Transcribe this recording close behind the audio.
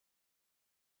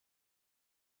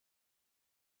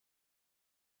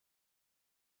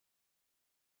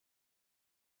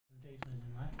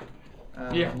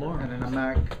Yeah, and then a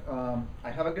Mac.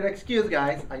 I have a good excuse,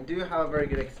 guys. I do have a very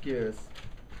good excuse,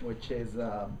 which is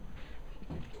I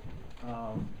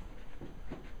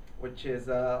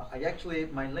actually,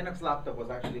 my Linux laptop was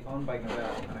actually owned by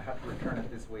Novell, and I had to return it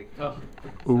this week. Oh.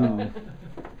 So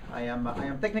I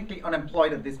am technically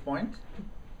unemployed at this point,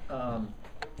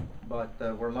 but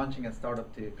we're launching a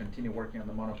startup to continue working on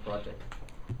the Mono project,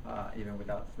 even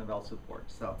without Novell support.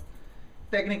 So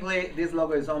technically, this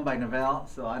logo is owned by Novell,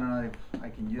 so I don't know if I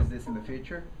can use this in the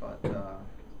future, but you know,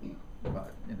 I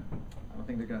don't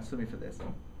think they're going to sue me for this.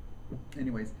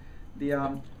 Anyways,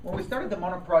 when we started the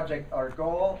Mono project, our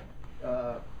goal,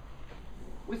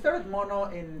 we started Mono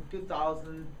in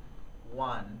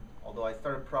 2001, although I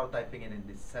started prototyping it in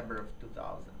December of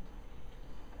 2000.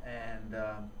 And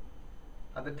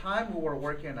at the time, we were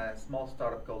working on a small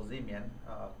startup called Miguen,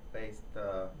 based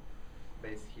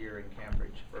here in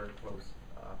Cambridge, very close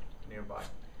nearby.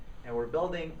 And we're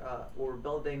building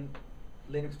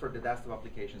Linux for the desktop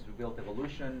applications. We built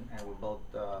Evolution, and we built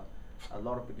a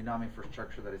lot of the Gnome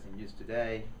infrastructure that is in use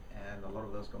today, and a lot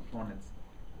of those components.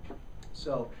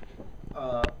 So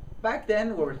back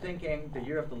then, we were thinking the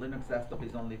year of the Linux desktop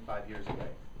is only 5 years away,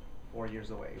 4 years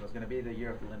away. It was going to be the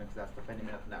year of the Linux desktop any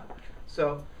minute now.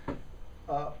 So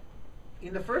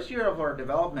in the first year of our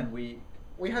development, we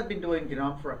had been doing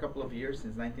Gnome for a couple of years,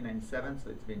 since 1997, so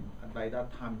it's been, by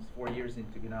that time, it's 4 years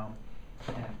into Gnome.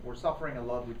 And we're suffering a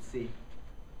lot with C.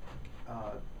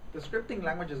 The scripting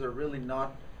languages are really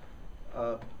not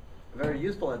very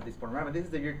useful at this point. Remember, this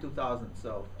is the year 2000,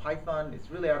 so Python is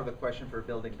really out of the question for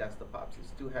building desktop apps.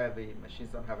 It's too heavy,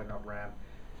 machines don't have enough RAM.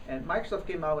 And Microsoft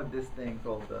came out with this thing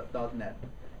called .NET,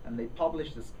 and they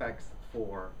published the specs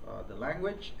for the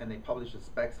language, and they published the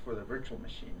specs for the virtual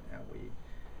machine. And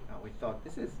we thought,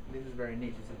 this is very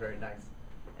neat, this is very nice.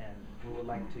 And we would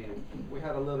like to, we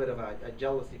had a little bit of a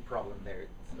jealousy problem there.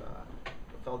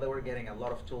 We felt they were getting a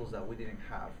lot of tools that we didn't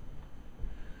have.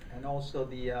 And also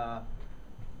the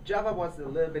Java was a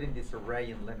little bit in disarray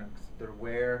in Linux. There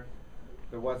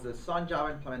was the Sun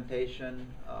Java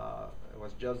implementation. It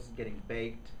was just getting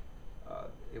baked.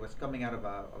 It was coming out of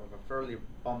a fairly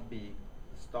bumpy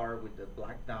start with the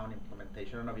Blackdown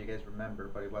implementation. I don't know if you guys remember,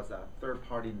 but it was a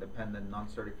third-party, independent,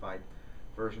 non-certified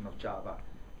version of Java.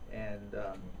 And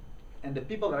the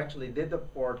people that actually did the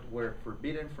port were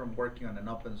forbidden from working on an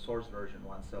open source version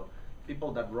one. So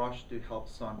people that rushed to help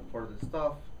Sun port the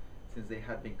stuff, since they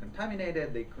had been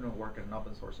contaminated, they couldn't work on an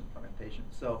open source implementation.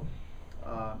 So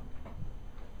it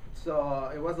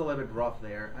was a little bit rough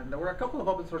there, and there were a couple of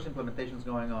open source implementations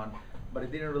going on, but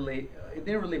it didn't really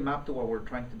map to what we were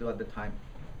trying to do at the time.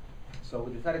 So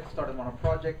we decided to start a Mono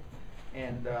project,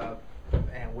 and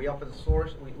we open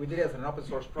source. We did it as an open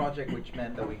source project, which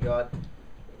meant that we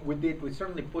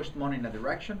certainly pushed Mono in a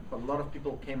direction, but a lot of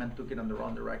people came and took it in the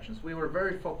wrong directions. We were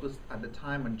very focused at the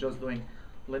time on just doing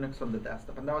Linux on the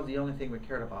desktop, and that was the only thing we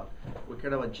cared about. We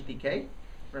cared about GTK.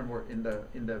 Remember, in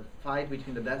the fight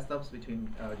between the desktops,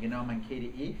 between Gnome and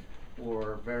KDE,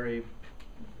 we're very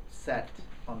set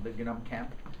on the Gnome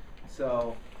camp.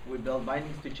 So we built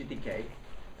bindings to GTK.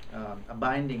 A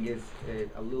binding is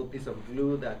a little piece of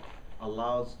glue that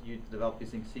allows you to develop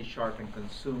using C# and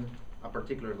consume a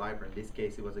particular library. In this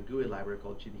case, it was a GUI library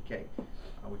called GTK.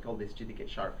 We call this GTK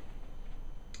Sharp.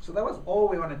 So that was all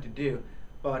we wanted to do.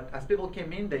 But as people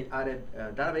came in, they added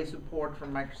database support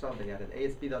from Microsoft, they added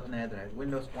ASP.NET, they added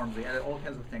Windows Forms, they added all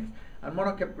kinds of things. And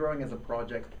Mono kept growing as a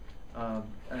project, and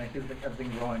it's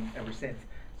been growing ever since.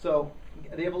 So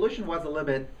the evolution was a little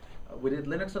bit, we did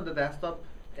Linux on the desktop,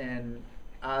 and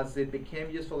as it became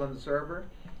useful on the server,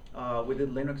 we did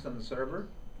Linux on the server,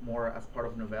 more as part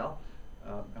of Novell,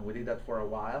 and we did that for a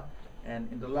while. And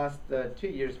in the last 2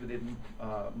 years, we did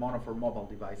Mono for mobile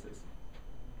devices.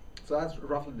 So that's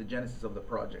roughly the genesis of the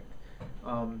project.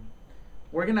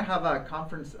 We're going to have a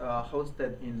conference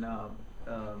hosted in a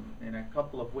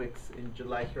couple of weeks in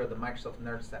July here at the Microsoft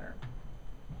Nerd Center.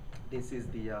 This is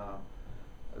the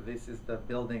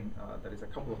building that is a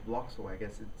couple of blocks away. I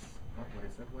guess it's what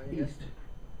is that way?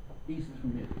 East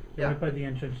from here. Yeah, right by the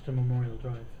entrance to Memorial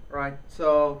Drive. Right.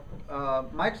 So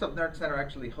Microsoft Nerd Center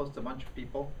actually hosts a bunch of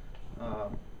people.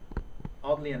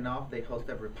 Oddly enough, they host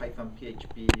every Python,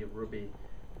 PHP, Ruby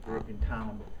group in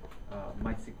town,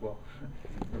 MySQL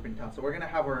group in town. So we're going to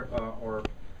have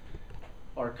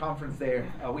our conference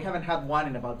there. We haven't had one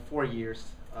in about 4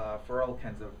 years for all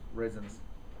kinds of reasons.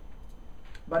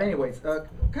 But anyways,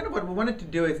 kind of what we wanted to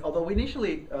do is, although we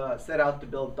initially set out to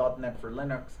build .NET for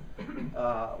Linux,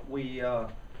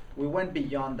 we went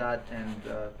beyond that, and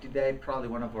today probably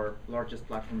one of our largest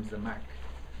platforms is the Mac.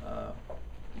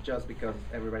 Just because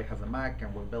everybody has a Mac,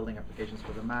 and we're building applications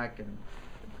for the Mac, and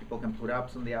People can put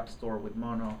apps on the App Store with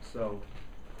Mono. So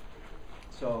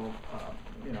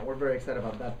you know, we're very excited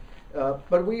about that.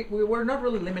 But we were not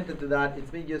really limited to that. It's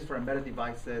being used for embedded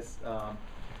devices.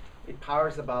 It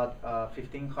powers about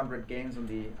 1,500 games on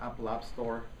the Apple App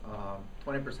Store.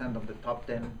 20% of the top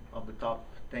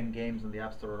 10 games on the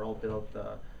App Store are all built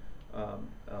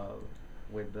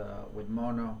with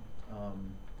Mono.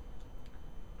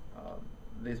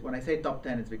 When I say top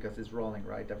 10, it's because it's rolling,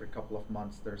 right? Every couple of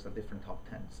months, there's a different top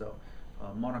 10. So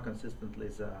Mono consistently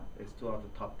is 2 out of the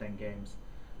top 10 games.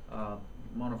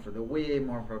 Mono for the Wii,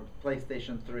 Mono for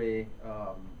PlayStation 3,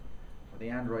 for the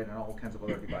Android, and all kinds of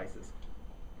other devices.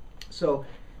 So,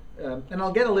 and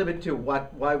I'll get a little bit to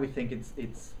why we think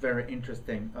it's very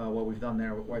interesting what we've done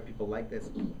there, why people like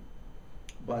this.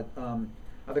 But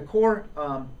at the core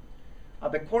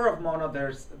of Mono,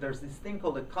 there's this thing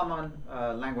called the Common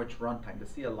Language Runtime, the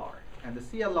CLR. And the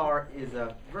CLR is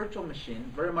a virtual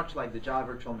machine, very much like the Java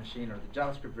virtual machine or the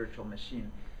JavaScript virtual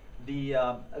machine. The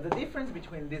difference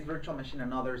between this virtual machine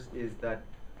and others is that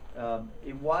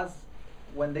it was,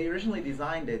 when they originally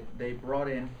designed it, they brought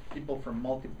in people from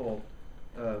multiple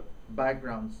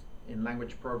backgrounds in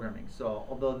language programming. So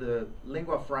although the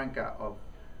lingua franca of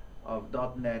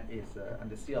 .NET is, and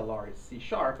the CLR is C#,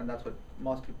 and that's what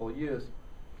most people use,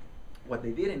 what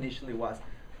they did initially was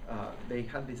they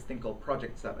had this thing called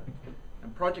Project 7.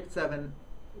 And Project 7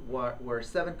 were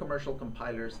 7 commercial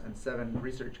compilers and 7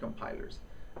 research compilers.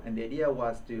 And the idea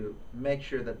was to make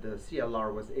sure that the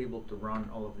CLR was able to run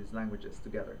all of these languages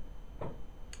together.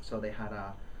 So they had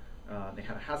a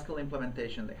Haskell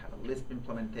implementation, they had a Lisp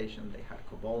implementation, they had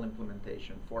COBOL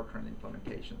implementation, Fortran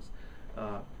implementations.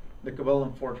 The COBOL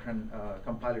and Fortran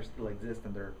compilers still exist,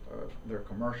 and they're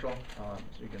commercial, so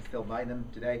you can still buy them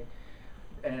today.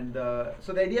 And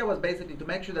so the idea was basically to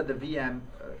make sure that the VM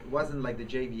wasn't like the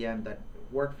JVM that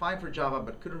worked fine for Java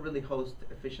but couldn't really host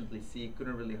efficiently C,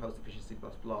 couldn't really host efficiently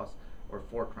C++, or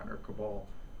Fortran or COBOL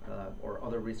or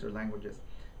other research languages.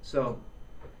 So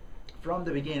from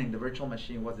the beginning, the virtual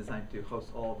machine was designed to host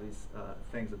all of these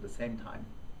things at the same time.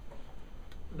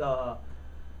 So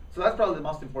that's probably the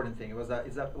most important thing. It was a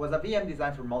VM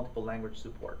designed for multiple language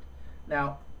support.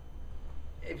 Now,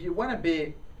 if you want to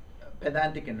be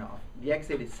pedantic enough, the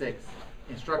x86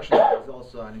 instruction set is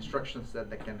also an instruction set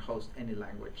that can host any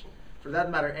language. For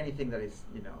that matter, anything that is,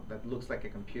 that looks like a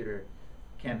computer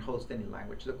can host any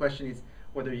language. The question is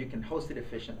whether you can host it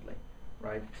efficiently,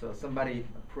 right? So somebody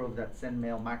proved that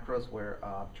send-mail macros were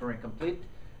Turing complete,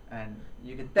 and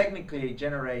you can technically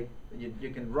generate,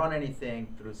 you can run anything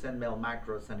through send-mail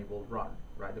macros and it will run,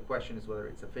 right? The question is whether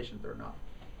it's efficient or not.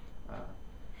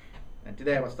 And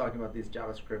today I was talking about this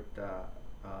JavaScript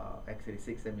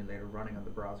x86 emulator running on the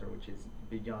browser, which is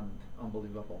beyond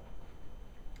unbelievable.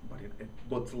 But it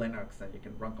boots Linux, and you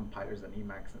can run compilers and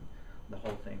Emacs and the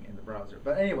whole thing in the browser.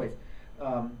 But anyways,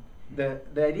 the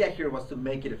idea here was to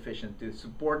make it efficient, to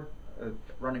support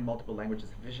running multiple languages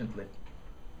efficiently.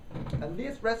 And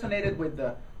this resonated with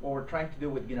what we're trying to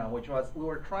do with Gnome, which was we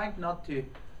were trying not to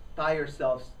tie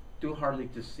ourselves too hardly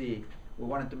to C. We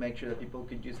wanted to make sure that people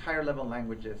could use higher level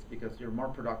languages because you're more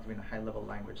productive in a high level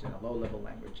language than a low level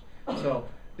language. So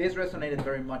this resonated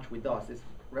very much with us.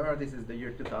 Remember, this is the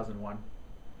year 2001.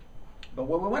 But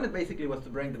what we wanted basically was to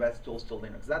bring the best tools to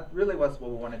Linux. That really was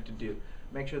what we wanted to do.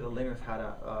 Make sure that Linux had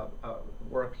a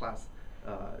world-class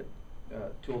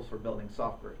tools for building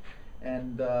software.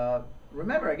 And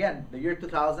remember, again, the year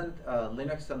 2000,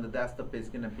 Linux on the desktop is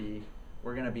going to be,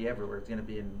 we're going to be everywhere. It's going to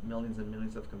be in millions and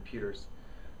millions of computers.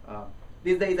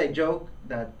 These days I joke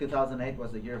that 2008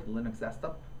 was the year of the Linux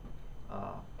desktop.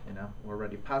 We're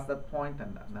already past that point,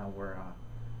 and now we're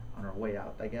on our way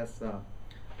out. I guess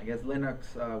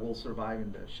Linux will survive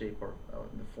in the shape or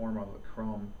in the form of a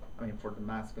Chrome. I mean, for the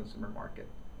mass consumer market,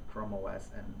 Chrome OS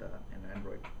and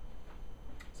Android.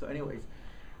 So, anyways,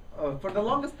 for the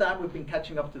longest time we've been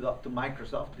catching up to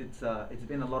Microsoft. It's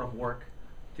been a lot of work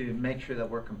to make sure that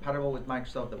we're compatible with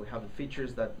Microsoft, that we have the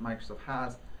features that Microsoft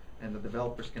has, and the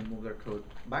developers can move their code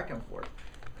back and forth.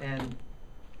 And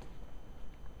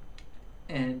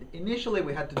initially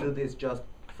we had to do this just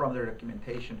from their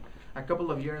documentation. A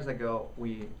couple of years ago,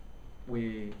 we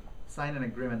signed an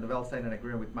agreement, Novell signed an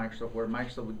agreement with Microsoft where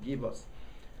Microsoft would give us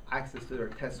access to their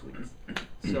test suites.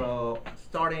 So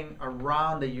starting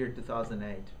around the year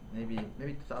 2008, maybe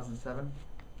 2007,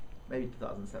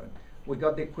 we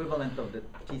got the equivalent of the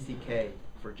TCK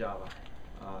for Java.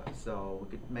 So we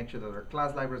could make sure that our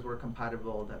class libraries were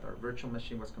compatible, that our virtual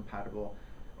machine was compatible,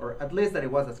 or at least that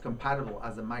it was as compatible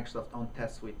as the Microsoft own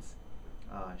test suites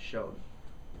showed.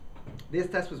 These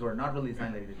test suites were not really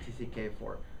designed like the TCK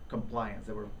for compliance.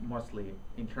 They were mostly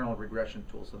internal regression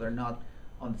tools, so they're not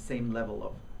on the same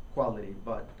level quality,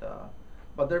 but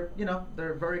they're, you know,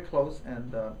 they're very close,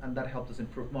 and that helped us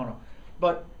improve mono.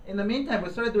 But in the meantime, we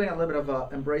started doing a little bit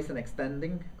of embrace and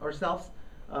extending ourselves,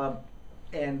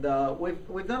 and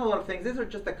we've done a lot of things. These are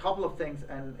just a couple of things,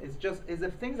 and it's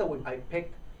the things that I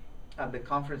picked at the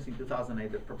conference in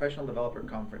 2008, the Professional Developer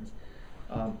Conference,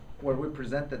 where we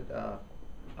presented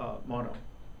mono.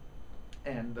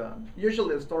 And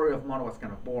usually the story of mono was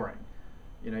kind of boring.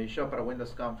 You know, you show up at a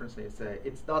Windows conference and you say,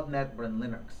 it's .NET but in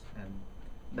Linux, and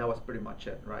that was pretty much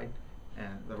it, right?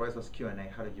 And the rest was Q&A.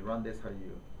 How did you run this? How do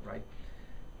you, right?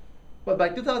 But by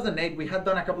 2008, we had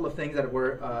done a couple of things that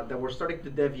were starting to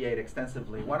deviate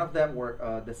extensively. One of them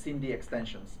were the SIMD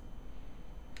extensions.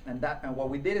 And what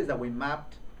we did is that we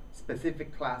mapped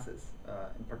specific classes.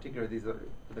 In particular, these are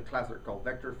the classes are called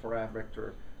vector 4F,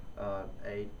 vector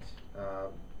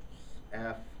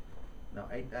 8F,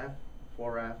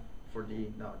 4F,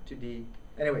 4D, no, 2D.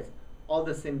 Anyways, all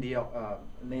the SIMD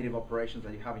native operations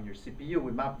that you have in your CPU,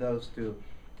 we map those to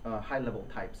high-level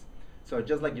types. So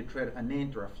just like you trade an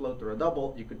int or a float or a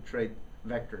double, you could trade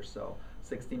vectors. So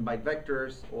 16-byte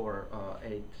vectors, or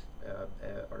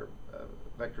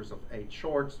vectors of 8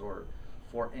 shorts, or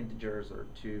 4 integers, or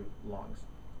 2 longs,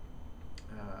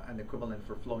 and equivalent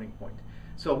for floating point.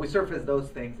 So we surfaced those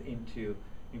things into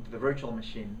the virtual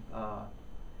machine.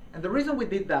 And the reason we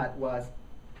did that was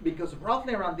because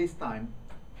roughly around this time,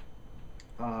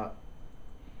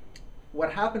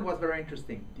 what happened was very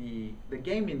interesting. The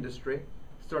game industry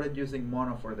started using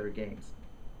mono for their games.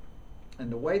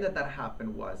 And the way that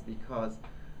happened was because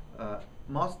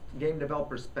most game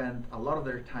developers spend a lot of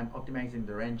their time optimizing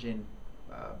their engine,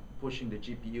 pushing the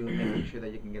GPU, making sure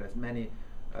that you can get as many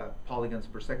polygons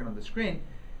per second on the screen.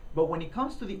 But when it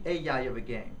comes to the AI of a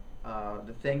game,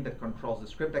 the thing that controls, the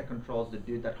script that controls the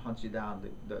dude that hunts you down,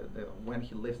 when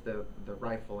he lifts the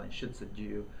rifle and shoots at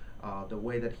you, the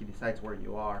way that he decides where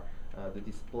you are, the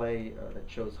display that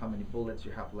shows how many bullets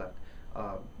you have left,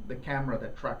 the camera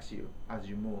that tracks you as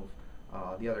you move,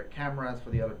 the other cameras for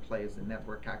the other players, the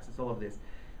network access, all of this.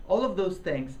 All of those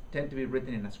things tend to be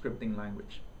written in a scripting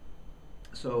language.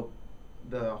 So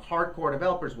the hardcore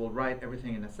developers will write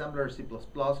everything in assembler, C++,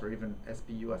 or even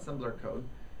SPU assembler code,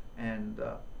 and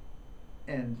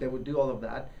they would do all of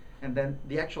that. And then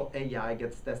the actual AI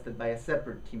gets tested by a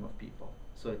separate team of people.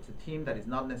 So it's a team that is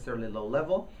not necessarily low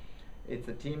level. It's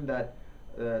a team that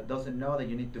doesn't know that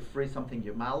you need to free something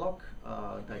you malloc,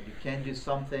 that you can't use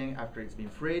something after it's been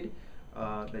freed,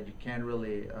 that you can't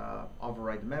really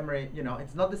override the memory. You know,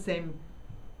 it's not the same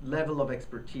level of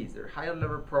expertise. They're higher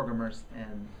level programmers,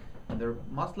 and they're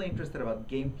mostly interested about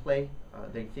gameplay.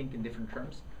 They think in different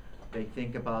terms. They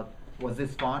think about, was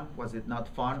this fun? Was it not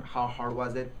fun? How hard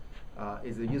was it?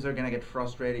 Is the user going to get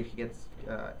frustrated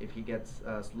if he gets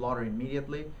slaughtered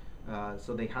immediately?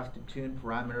 So they have to tune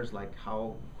parameters like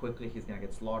how quickly he's going to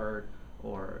get slaughtered,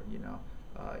 or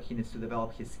he needs to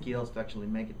develop his skills to actually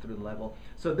make it through the level.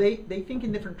 So they think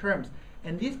in different terms,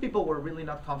 and these people were really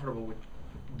not comfortable with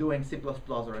doing C++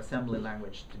 or assembly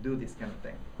language to do this kind of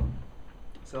thing.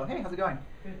 So hey, how's it going?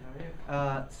 Good, how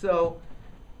are you?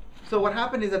 So what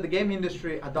happened is that the game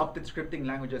industry adopted scripting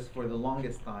languages for the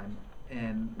longest time,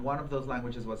 and one of those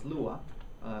languages was Lua.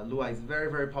 Lua is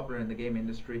very, very popular in the game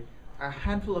industry. A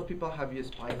handful of people have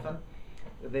used Python.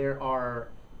 There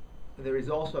is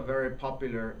also a very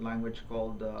popular language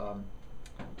called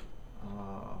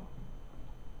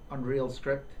Unreal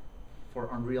Script for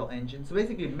Unreal Engine. So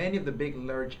basically, many of the big,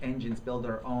 large engines build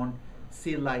their own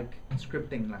C-like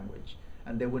scripting language,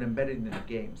 and they would embed it in their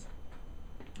games.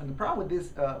 And the problem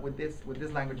with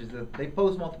this language is that they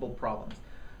pose multiple problems.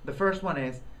 The first one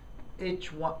is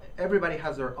everybody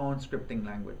has their own scripting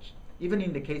language. Even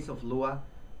in the case of Lua,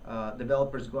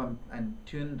 developers go and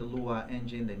tune the Lua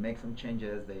engine. They make some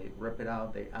changes. They rip it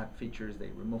out. They add features. They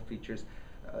remove features.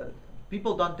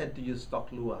 People don't tend to use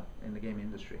stock Lua in the game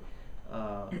industry.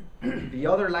 The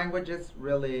other languages,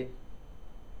 really,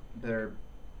 they're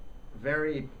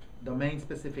very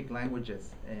domain-specific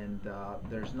languages, and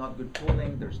there's not good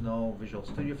tooling. There's no Visual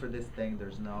Studio for this thing.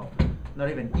 There's not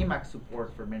even Emacs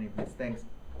support for many of these things.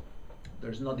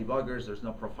 There's no debuggers. There's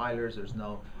no profilers. There's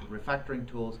no refactoring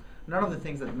tools. None of the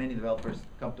things that many developers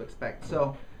come to expect.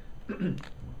 So,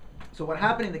 so what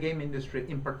happened in the game industry,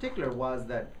 in particular, was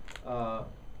that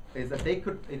they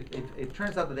could. It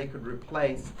turns out that they could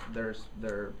replace their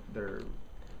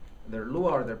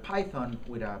Lua or their Python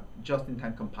with a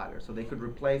just-in-time compiler. So they could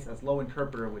replace a slow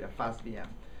interpreter with a fast VM.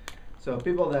 So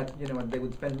people that they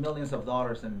would spend millions of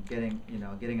dollars in getting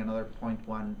another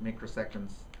 0.1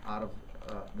 microseconds out of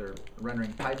their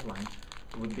rendering pipeline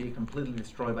would be completely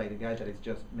destroyed by the guy that is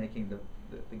just making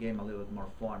the game a little bit more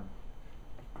fun.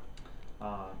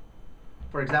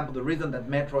 For example, the reason that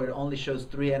Metroid only shows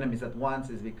 3 enemies at once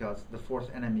is because the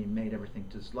 4th enemy made everything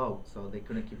too slow, so they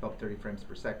couldn't keep up 30 frames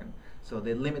per second. So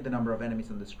they limit the number of enemies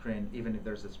on the screen. Even if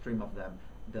there's a stream of them,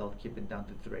 they'll keep it down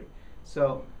to 3.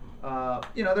 So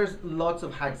there's lots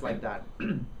of hacks like that.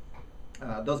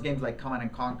 Those games like Command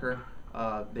and Conquer,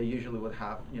 they usually would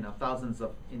have thousands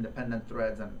of independent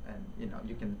threads, and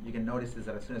you can notice is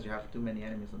that as soon as you have too many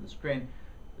enemies on the screen,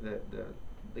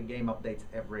 the game updates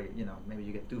every maybe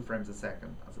you get 2 frames a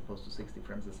second as opposed to 60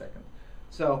 frames a second.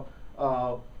 So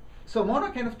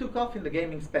Mono kind of took off in the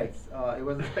gaming space. It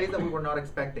was a space that we were not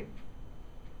expecting,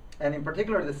 and in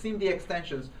particular the SIMD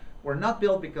extensions were not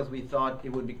built because we thought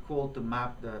it would be cool to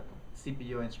map the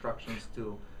CPU instructions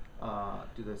to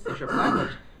the C#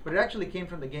 language, but it actually came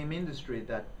from the game industry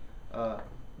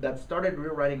that started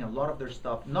rewriting a lot of their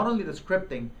stuff. Not only the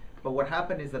scripting, but what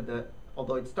happened is that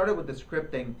although it started with the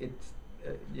scripting,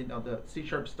 the C#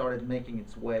 started making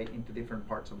its way into different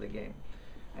parts of the game,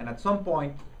 and at some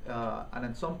point,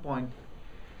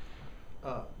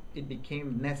 it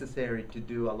became necessary to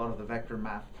do a lot of the vector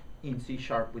math in C#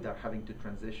 without having to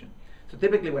transition. So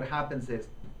typically what happens is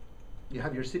you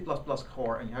have your C++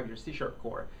 core and you have your C#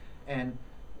 core, and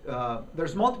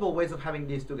there's multiple ways of having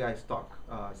these two guys talk.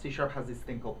 C# has this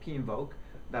thing called pinvoke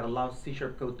that allows C#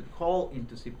 code to call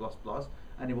into C++,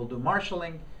 and it will do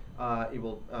marshalling. It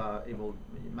will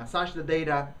massage the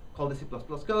data, call the C++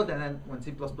 code, and then when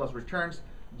C++ returns,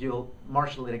 you'll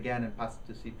marshal it again and pass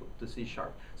it to C#.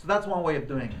 So that's one way of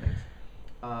doing things.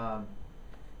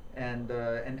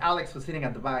 And Alex, who's sitting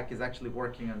at the back, is actually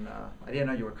working on. I didn't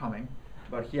know you were coming,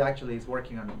 but he actually is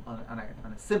working on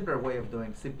a simpler way of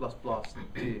doing C++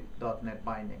 to .NET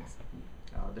bindings.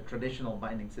 The traditional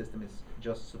binding system is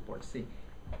just support C.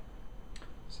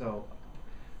 So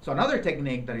another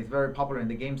technique that is very popular in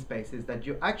the game space is that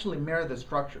you actually mirror the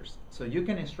structures. So you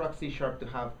can instruct C# to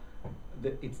have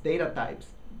its data types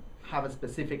have a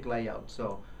specific layout.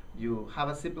 So you have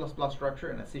a C++ structure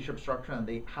and a C# structure, and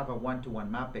they have a one-to-one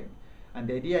mapping. And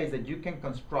the idea is that you can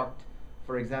construct,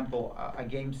 for example, a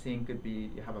game scene could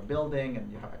be you have a building,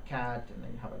 and you have a cat, and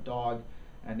then you have a dog,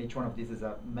 and each one of these is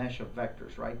a mesh of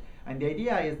vectors, right? And the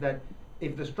idea is that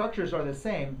if the structures are the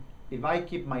same, if I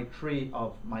keep my tree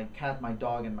of my cat, my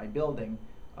dog, and my building,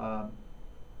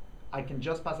 I can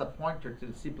just pass a pointer to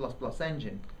the C++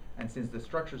 engine, and since the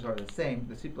structures are the same,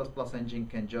 the C++ engine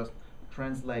can just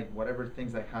translate whatever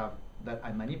things I have that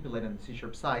I manipulate on the C#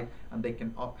 side, and they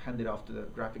can hand it off to the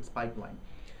graphics pipeline.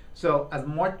 So as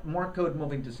more code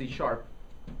moving to C#,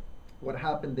 what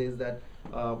happened is that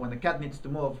when the cat needs to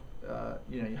move,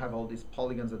 you have all these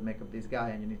polygons that make up this guy,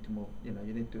 and you need to move.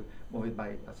 You need to move it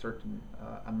by a certain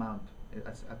amount,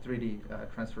 a 3D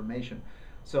transformation.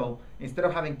 So instead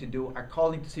of having to do a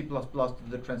call into C++ to do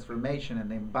the transformation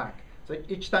and then back, so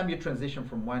each time you transition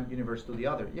from one universe to the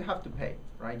other, you have to pay,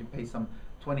 right? You pay some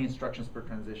 20 instructions per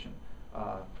transition,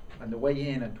 on the way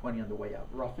in and 20 on the way out,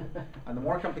 roughly. And the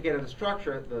more complicated the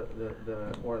structure,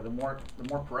 the more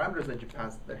parameters that you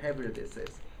pass, the heavier this is.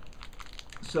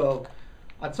 So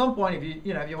at some point, if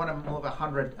you want to move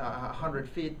 100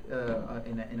 feet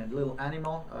in a little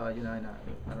animal, I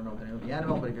don't know the name of the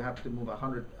animal, but if you have to move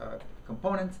 100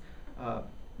 components,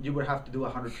 you would have to do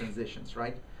 100 transitions,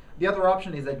 right? The other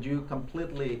option is that you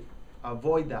completely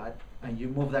avoid that and you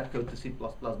move that code to C++,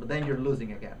 but then you're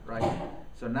losing again, right?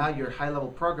 So now your high-level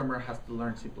programmer has to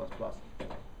learn C++.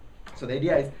 So the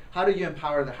idea is, how do you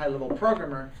empower the high-level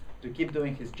programmer to keep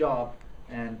doing his job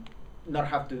and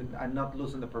not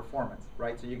losing the performance,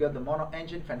 right? So you got the Mono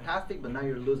engine, fantastic, but now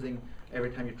you're losing every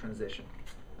time you transition.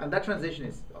 And that transition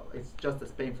is just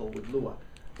as painful with Lua.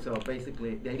 So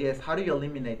basically, the idea is, how do you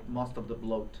eliminate most of the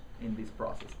bloat in this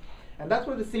process? And that's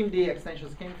where the SIMD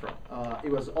extensions came from.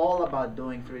 It was all about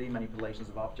doing 3D manipulations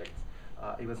of objects.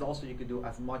 It was also, you could do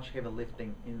as much heavy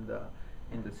lifting in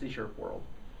the C# world.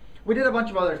 We did a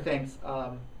bunch of other things.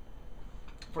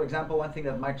 For example, one thing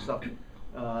that Microsoft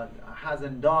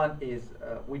hasn't done is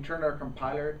we turned our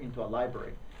compiler into a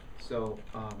library. So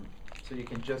you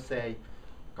can just say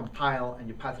compile, and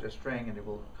you pass it a string, and it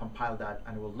will compile that,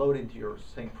 and it will load into your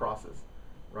same process,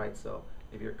 right? So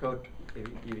if your code, if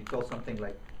you call something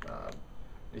like,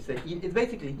 you say, it's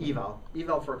basically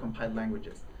eval for compiled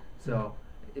languages. So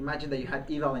imagine that you had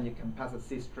eval, and you can pass a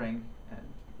C string, and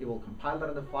it will compile that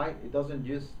on the fly. It doesn't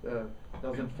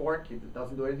doesn't fork, it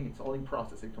doesn't do anything, it's all in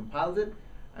process. It compiles it,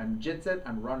 and jits it,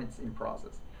 and run it in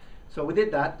process. So we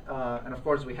did that, and of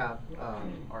course we have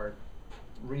our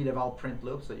read eval print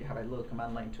loop. So you have a little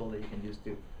command line tool that you can use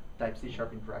to type C#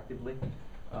 interactively.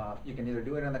 You can either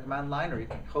do it on the command line, or you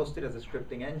can host it as a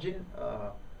scripting engine.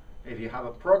 if you have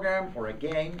a program or a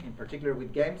game, in particular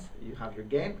with games, you have your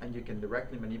game and you can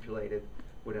directly manipulate it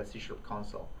with a C#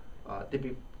 console.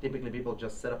 Typically people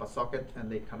just set up a socket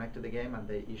and they connect to the game and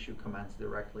they issue commands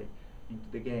directly into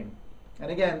the game.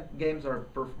 And again, games are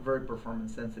very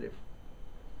performance sensitive.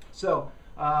 So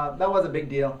that was a big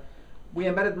deal. We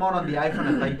embedded Mono on the iPhone,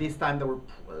 and like this time there were,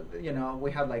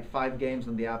 we had like 5 games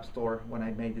on the App Store when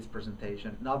I made this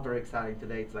presentation. Not very exciting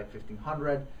today, it's like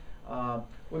 1,500.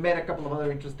 We made a couple of other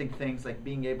interesting things, like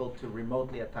being able to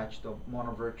remotely attach to a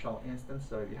Mono virtual instance.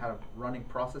 So if you had a running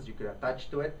process, you could attach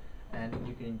to it, and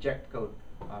you can inject code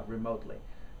remotely.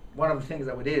 One of the things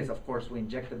that we did is, of course, we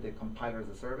injected the compiler as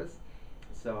a service.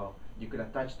 So you could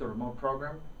attach to a remote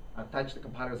program, attach the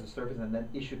compiler as a service, and then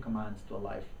issue commands to a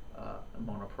live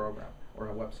Mono program or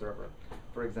a web server,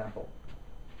 for example.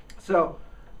 So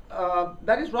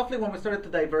that is roughly when we started to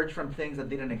diverge from things that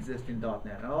didn't exist in .NET.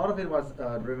 And a lot of it was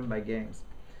driven by games.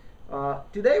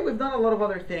 Today we've done a lot of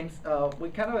other things. We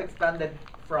kind of expanded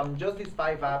from just these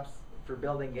 5 apps for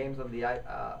building games on the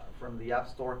from the App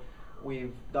Store.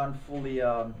 We've done fully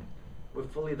done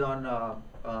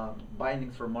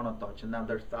bindings for MonoTouch, and now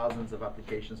there's thousands of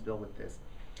applications built with this.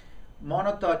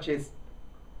 MonoTouch is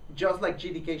just like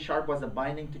GTK Sharp was a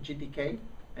binding to GTK,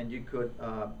 and you could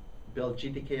build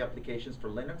GTK applications for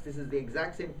Linux. This is the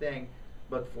exact same thing,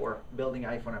 but for building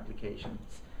iPhone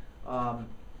applications.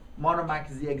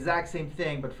 MonoMac is the exact same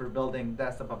thing, but for building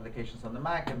desktop applications on the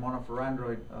Mac, and Mono for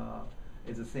Android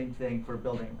is the same thing for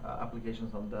building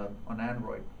applications on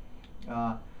Android.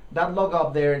 That logo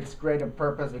up there, it's great on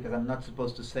purpose because I'm not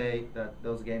supposed to say that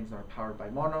those games are powered by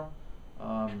Mono,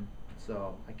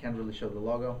 so I can't really show the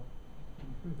logo.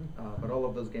 But all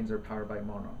of those games are powered by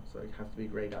Mono, so it has to be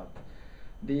grayed out.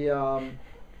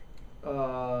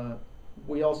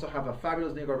 We also have a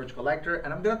fabulous new garbage collector,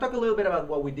 and I'm going to talk a little bit about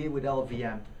what we did with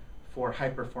LLVM for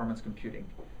high-performance computing.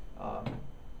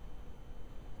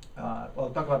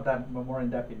 We'll talk about that more in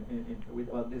depth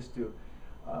about this too.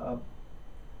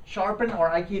 Sharpen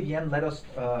or IKVM let us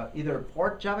either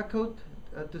port Java code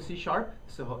to C#,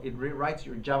 so it rewrites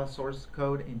your Java source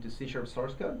code into C#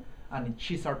 source code, and it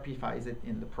Gsharpifies it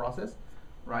in the process,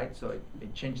 right? So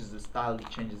it changes the style, it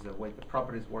changes the way the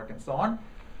properties work, and so on.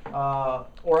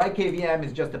 Or IKVM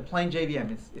is just a plain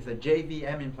JVM. It's a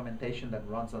JVM implementation that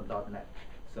runs on .NET.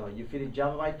 So you feed it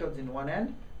Java bytecodes in one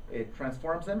end, it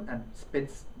transforms them and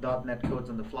spits .NET codes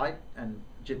on the fly, and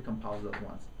JIT compiles those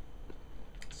ones.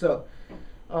 So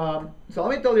let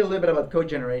me tell you a little bit about code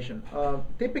generation.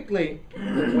 Typically,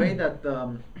 the way that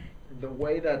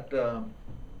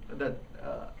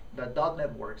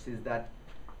 .NET works is that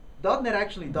 .NET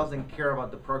actually doesn't care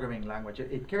about the programming language.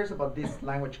 It cares about this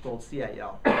language called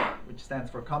CIL, which stands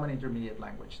for Common Intermediate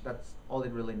Language. That's all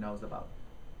it really knows about.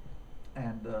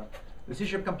 And the C#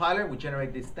 compiler, we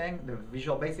generate this thing. The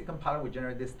Visual Basic compiler, we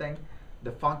generate this thing.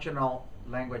 The functional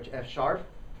language F#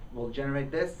 will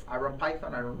generate this. I run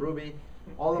Python, I run Ruby.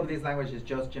 All of these languages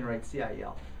just generate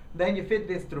CIL. Then you feed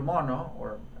this through Mono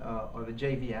or the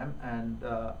JVM, and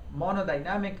Mono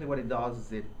dynamically what it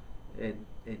does is it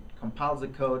compiles the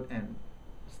code and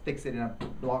sticks it in a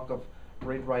block of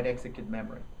read, write, execute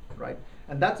memory, right?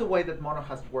 And that's the way that Mono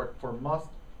has worked for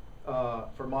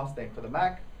Mustang, for the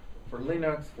Mac, for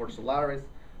Linux, for Solaris.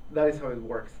 That is how it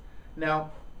works.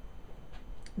 Now,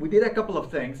 we did a couple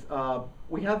of things.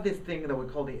 We have this thing that we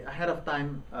call the ahead of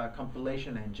time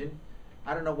compilation engine.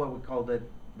 I don't know why we called it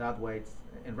that way.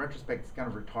 In retrospect, it's kind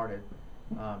of retarded.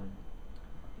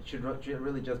 It should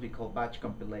really just be called batch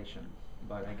compilation,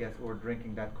 but I guess we're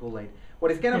drinking that Kool-Aid. What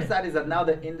is kind of sad is that now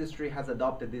the industry has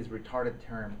adopted this retarded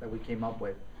term that we came up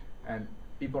with, and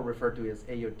people refer to it as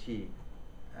AOT.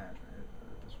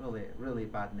 It's really, really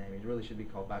bad name. It really should be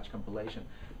called batch compilation.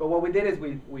 But what we did is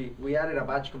we added a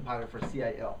batch compiler for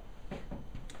CIL.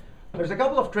 There's a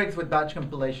couple of tricks with batch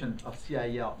compilation of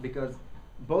CIL, because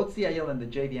both CIL and the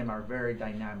JVM are very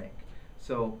dynamic.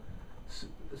 So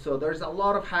there's a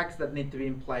lot of hacks that need to be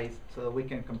in place so that we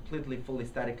can completely, fully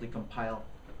statically compile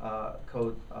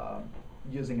code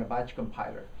using a batch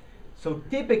compiler. So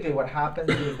typically what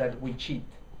happens is that we cheat.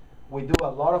 We do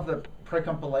a lot of the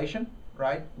pre-compilation,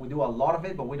 right? We do a lot of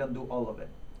it, but we don't do all of it.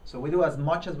 So we do as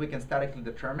much as we can statically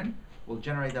determine. We'll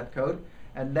generate that code.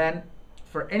 And then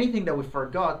for anything that we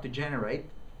forgot to generate,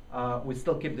 we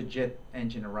still keep the JIT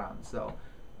engine around. So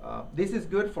this is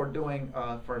good for doing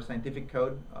for scientific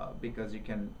code because you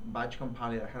can batch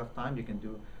compile it ahead of time. You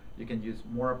can use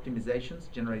more optimizations,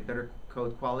 generate better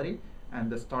code quality, and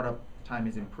the startup time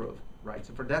is improved, right?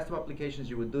 So for desktop applications,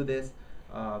 you would do this.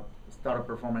 Startup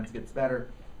performance gets better,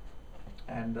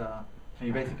 and and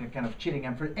you're basically kind of cheating.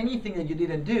 And for anything that you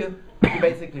didn't do, you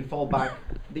basically fall back.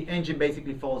 The engine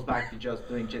basically falls back to just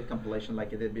doing JIT compilation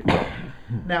like it did before.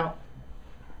 Now,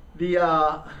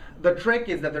 the trick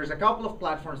is that there's a couple of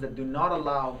platforms that do not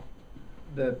allow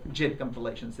the JIT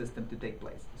compilation system to take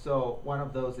place. So one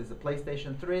of those is the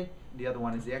PlayStation 3, the other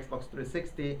one is the Xbox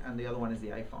 360, and the other one is the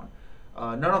iPhone.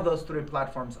 None of those three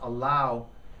platforms allow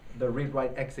the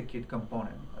read-write-execute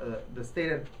component. The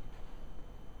stated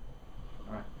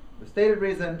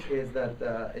reason is that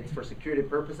it's for security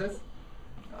purposes.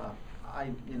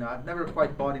 I've never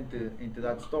quite bought into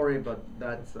that story, but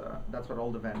that's what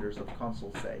all the vendors of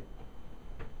consoles say.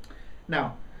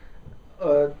 Now,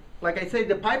 like I say,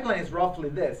 the pipeline is roughly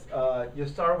this. You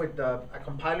start with a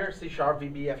compiler, C#,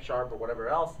 VB, F#, or whatever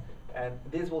else, and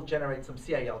this will generate some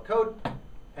CIL code.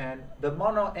 And the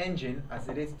Mono engine, as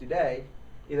it is today,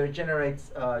 either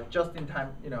generates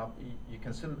just-in-time, you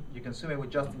consume it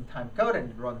with just-in-time code and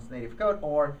it runs native code,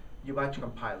 or you batch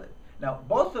compile it. Now,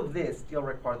 both of these still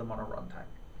require the Mono runtime.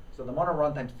 So the Mono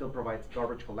runtime still provides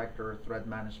garbage collector, thread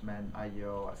management,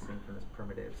 I/O, asynchronous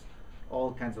primitives,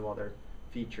 all kinds of other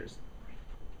features.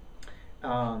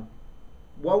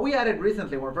 What we added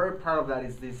recently, we're very proud of that,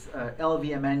 is this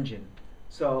LVM engine.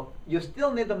 So you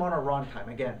still need the Mono runtime.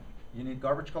 Again, you need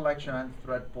garbage collection,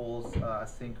 thread pools,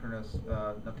 asynchronous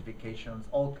notifications,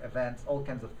 all events, all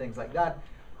kinds of things like that.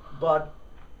 But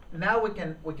now we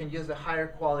can use a higher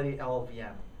quality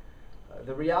LLVM.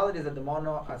 The reality is that the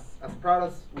Mono, as proud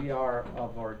as we are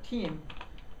of our team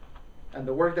and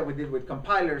the work that we did with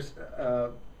compilers,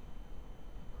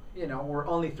 we're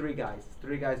only three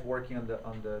guys working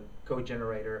on the code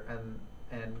generator,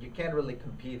 and you can't really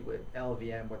compete with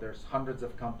LLVM where there's hundreds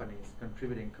of companies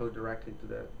contributing code directly to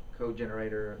the code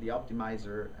generator, the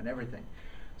optimizer, and everything.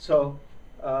 So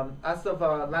as of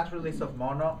last release of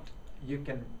Mono, you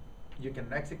can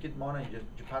execute Mono.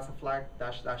 You pass a flag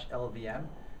 --LVM,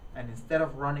 and instead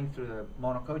of running through the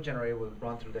Mono code generator, it will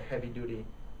run through the heavy-duty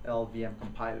LVM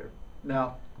compiler.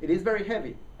 Now, it is very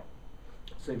heavy.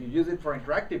 So if you use it for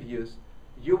interactive use,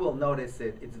 you will notice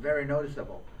it. It's very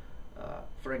noticeable.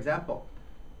 For example,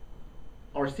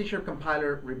 our C#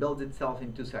 compiler rebuilds itself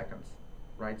in 2 seconds,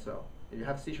 right? So if you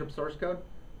have C# source code,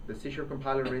 the C#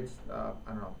 compiler reads,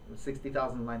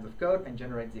 60,000 lines of code and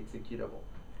generates the executable,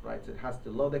 right? So it has to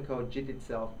load the code, JIT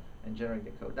itself, and generate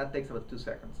the code. That takes about 2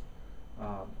 seconds.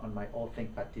 On my old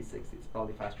ThinkPad T60, it's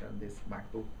probably faster on this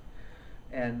MacBook.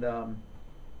 And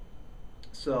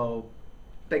so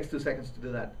it takes 2 seconds to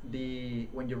do that.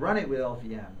 When you run it with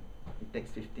LVM, it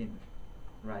takes 15,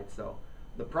 right? So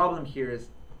the problem here is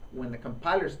when the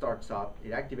compiler starts up,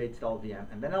 it activates LVM,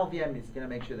 and then LVM is going to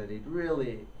make sure that it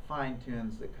really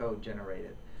fine-tunes the code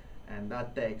generated, and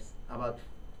that takes about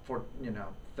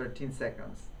 13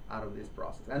 seconds out of this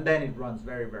process, and then it runs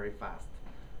very, very fast.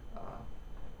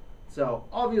 So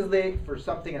obviously, for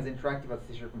something as interactive as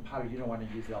C# compiler, you don't want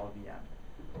to use LVM.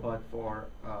 But for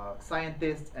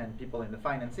scientists and people in the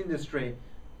finance industry,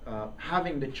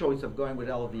 having the choice of going with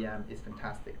LVM is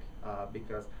fantastic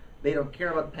because they don't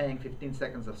care about paying 15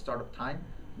 seconds of startup time.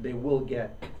 They will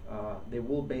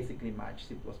basically match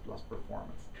C++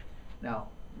 performance. Now,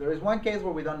 there is one case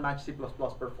where we don't match C++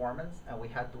 performance, and we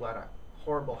had to add a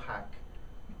horrible hack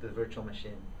to the virtual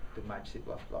machine to match C++.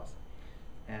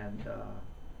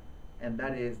 And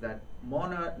that is that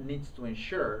Mono needs to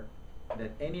ensure that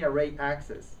any array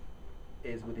access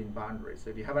is within boundaries.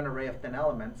 So if you have an array of 10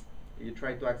 elements, you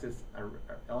try to access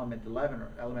element 11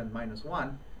 or element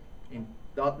 -1, in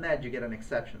 .NET you get an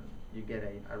exception. You get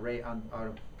an array out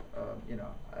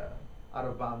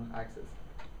of bound access.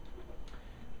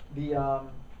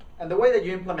 And the way that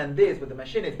you implement this with the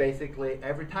machine is basically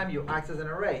every time you access an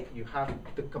array,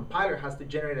 the compiler has to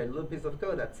generate a little piece of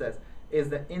code that says, is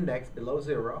the index below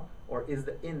 0 or is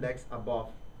the index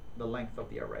above the length of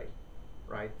the array,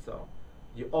 right? So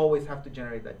you always have to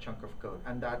generate that chunk of code,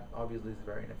 and that obviously is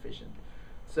very inefficient.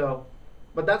 So,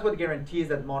 but that's what guarantees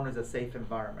that Mono is a safe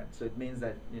environment. So it means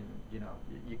that you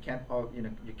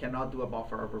cannot do a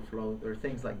buffer overflow. There are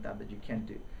things like that you can't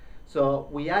do. So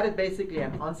we added basically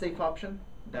an unsafe option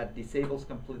that disables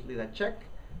completely that check,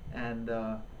 and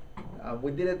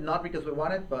we did it not because we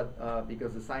wanted, but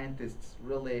because the scientists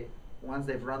really, once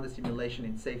they've run the simulation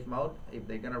in safe mode, if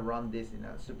they're going to run this in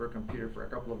a supercomputer for a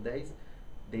couple of days,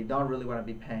 they don't really want to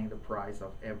be paying the price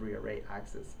of every array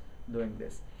access doing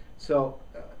this. So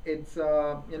it's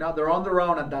they're on their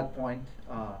own at that point,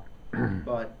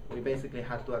 but we basically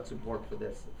had to add support for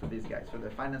these guys, for the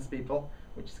finance people,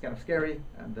 which is kind of scary,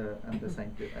 and the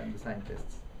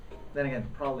scientists. Then again,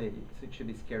 probably it should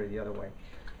be scary the other way.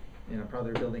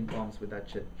 Probably building bombs with that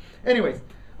shit. Anyways,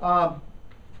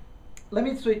 let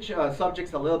me switch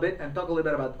subjects a little bit and talk a little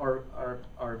bit about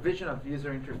our vision of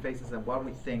user interfaces and what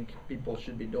we think people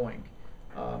should be doing.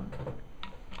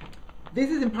 This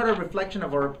is in part a reflection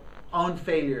of our own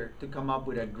failure to come up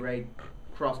with a great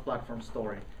cross-platform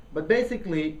story. But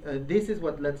basically, this is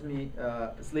what lets me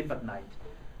sleep at night.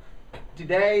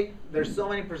 Today, there's so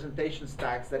many presentation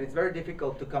stacks that it's very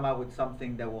difficult to come up with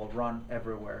something that will run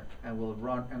everywhere and will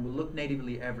look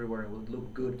natively everywhere and will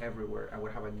look good everywhere and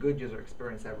will have a good user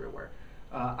experience everywhere.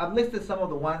 I've listed some of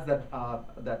the ones that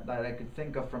I could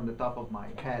think of from the top of my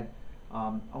head.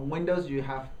 On Windows, you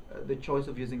have the choice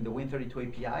of using the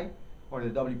Win32 API or the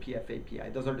WPF API.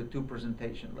 Those are the two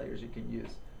presentation layers you can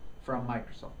use from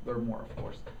Microsoft. There are more, of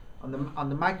course. On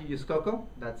the Mac, you use Cocoa.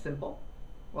 That's simple.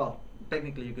 Well,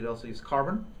 technically, you could also use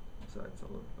Carbon. So it's a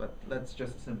little, but let's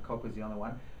just assume Cocoa is the only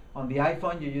one. On the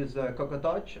iPhone, you use Cocoa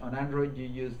Touch. On Android, you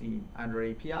use the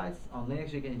Android APIs. On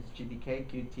Linux, you can use GTK,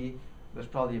 Qt. There's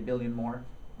probably a billion more,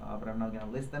 but I'm not going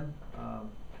to list them.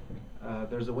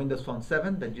 There's a Windows Phone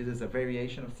 7 that uses a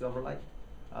variation of Silverlight.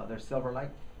 There's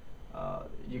Silverlight.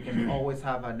 You can always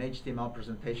have an HTML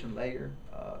presentation layer.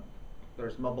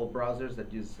 There's mobile browsers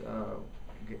that use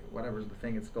whatever the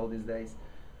thing is called these days.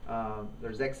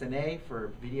 There's XNA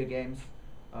for video games.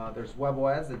 There's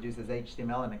WebOS that uses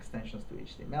HTML and extensions to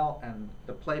HTML, and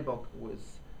the playbook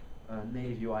was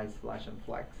native UI Flash and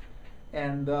Flex.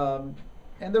 And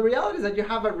the reality is that you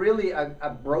have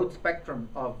a broad spectrum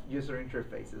of user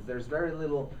interfaces. There's very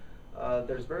little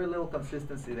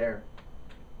consistency there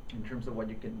in terms of what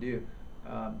you can do.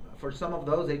 For some of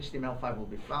those, HTML5 will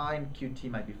be fine, Qt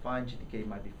might be fine, GTK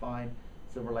might be fine,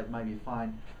 Silverlight might be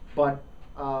fine. But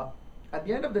at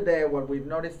the end of the day, what we've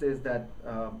noticed is that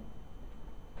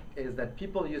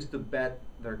people used to bet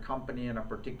their company in a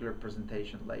particular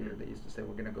presentation layer. They used to say,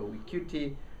 we're going to go with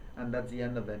Qt, and that's the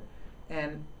end of it.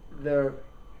 And the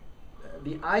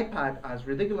iPad, as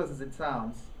ridiculous as it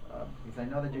sounds, because I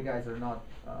know that you guys are not,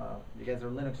 you guys are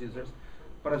Linux users,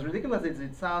 but as ridiculous as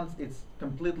it sounds, it's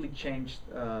completely changed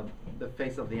the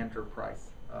face of the enterprise.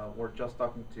 We're just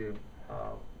talking to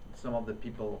some of the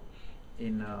people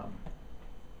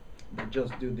that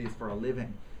just do this for a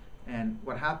living. And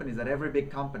what happened is that every big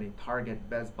company, Target,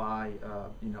 Best Buy,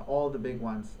 all the big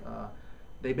ones,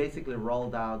 they basically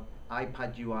rolled out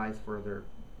iPad UIs for their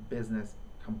business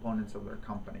components of their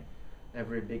company.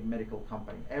 Every big medical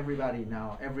company, everybody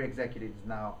now, every executive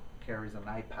now carries an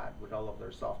iPad with all of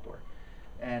their software.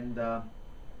 And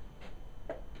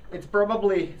it's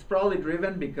probably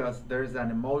driven because there's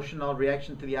an emotional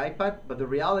reaction to the iPad, but the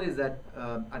reality is that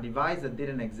a device that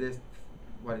didn't exist,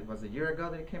 what, it was a year ago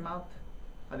that it came out?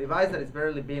 A device that has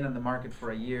barely been on the market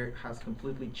for a year has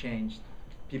completely changed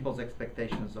people's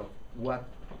expectations of what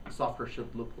software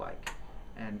should look like.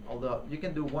 And although you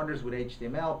can do wonders with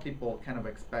HTML, people kind of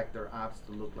expect their apps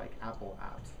to look like Apple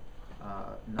apps,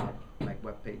 not like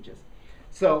web pages.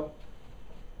 So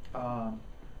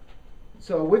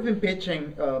we've been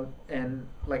pitching, and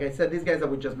like I said, these guys that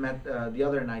we just met the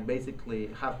other night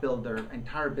basically have built their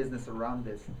entire business around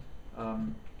this.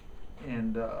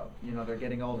 They're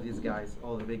getting all of these guys,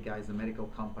 all the big guys, the medical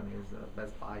companies,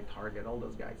 Best Buy, Target, all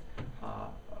those guys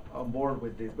on board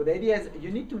with this. But the idea is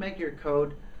you need to make your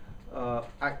code,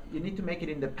 you need to make it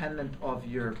independent of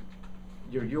your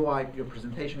UI. Your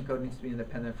presentation code needs to be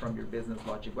independent from your business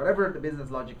logic. Whatever the business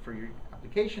logic for your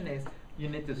application is, you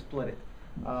need to split it.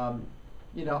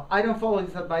 I don't follow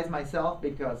this advice myself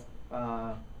because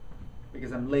I'm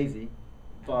lazy,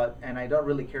 and I don't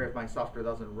really care if my software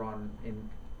doesn't run in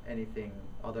anything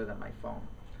other than my phone.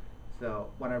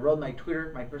 So when I wrote my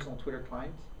personal Twitter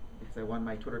client, because I want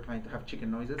my Twitter client to have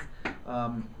chicken noises,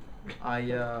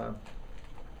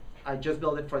 I just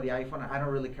built it for the iPhone. I don't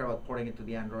really care about porting it to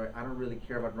the Android. I don't really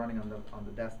care about running on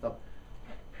the desktop.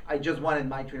 I just wanted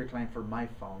my Twitter client for my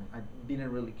phone. I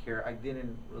didn't really care. I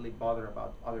didn't really bother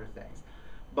about other things.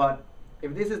 But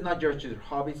if this is not just your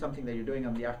hobby, something that you're doing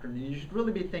on the afternoon, you should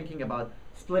really be thinking about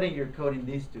splitting your code in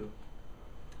these two.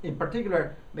 In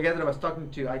particular, the guys that I was talking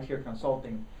to, ITR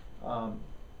Consulting,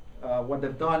 what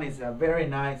they've done is a very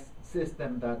nice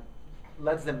system that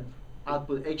lets them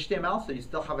output HTML, so you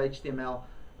still have HTML,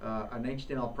 an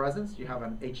HTML presence. You have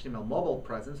an HTML mobile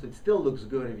presence, so it still looks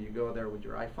good if you go there with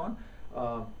your iPhone.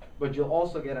 But you'll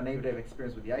also get a native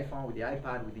experience with the iPhone, with the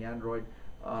iPad, with the Android,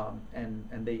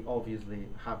 and they obviously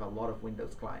have a lot of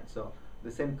Windows clients. So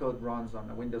the same code runs on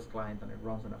a Windows client and it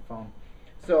runs on a phone.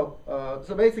 So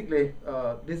basically,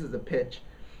 this is the pitch.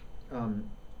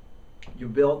 You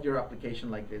build your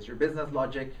application like this. Your business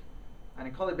logic, and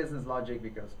I call it business logic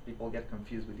because people get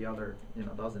confused with the other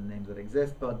dozen names that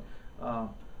exist. But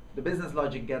the business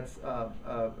logic gets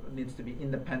needs to be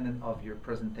independent of your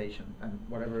presentation and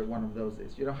whatever one of those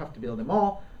is. You don't have to build them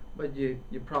all, but you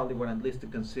probably want at least to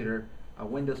consider a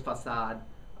Windows facade,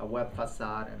 a web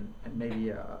facade, and maybe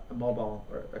a mobile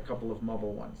or a couple of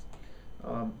mobile ones.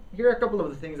 Here are a couple of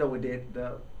the things that we did.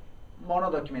 The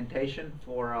mono documentation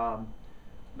for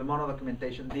the mono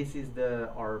documentation. This is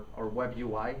our web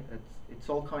UI. It's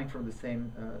all coming from the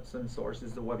same source. This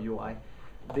is the web UI.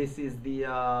 This is the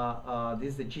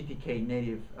GTK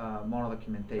native mono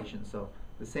documentation. So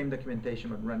the same documentation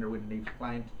but rendered with a native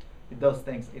client. It does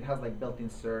things. It has like built-in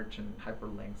search and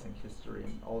hyperlinks and history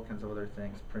and all kinds of other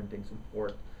things. Printing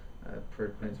support,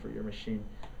 prints for your machine.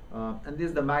 And this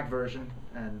is the Mac version,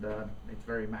 and it's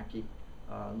very Mac-y.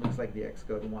 Looks like the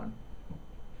Xcode one.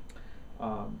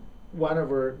 One of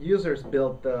our users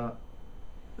built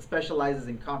specializes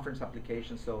in conference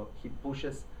applications, so he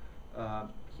pushes.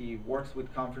 He works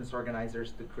with conference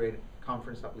organizers to create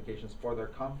conference applications for their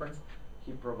conference.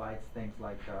 He provides things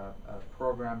like a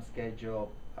program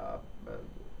schedule,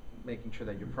 making sure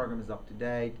that your program is up to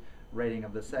date, rating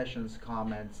of the sessions,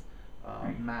 comments,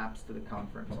 maps to the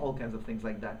conference, all kinds of things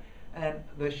like that. And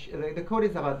the code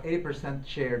is about 80%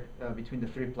 shared between the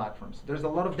three platforms. There's a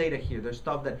lot of data here. There's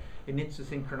stuff that it needs to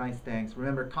synchronize things.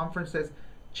 Remember, conferences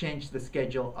change the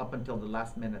schedule up until the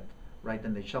last minute, right?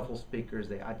 And they shuffle speakers,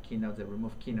 they add keynotes, they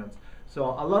remove keynotes. So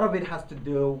a lot of it has to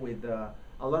do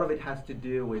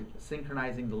with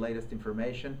synchronizing the latest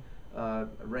information,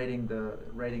 rating the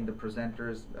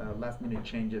presenters, last minute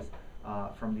changes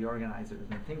from the organizers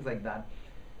and things like that.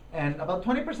 And about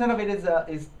 20% of it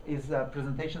is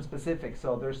presentation specific.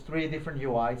 So there's 3 different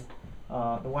UIs.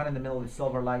 The one in the middle is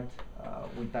Silverlight,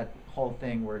 with that whole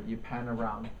thing where you pan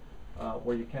around,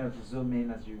 where you kind of zoom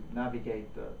in as you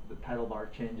navigate the title bar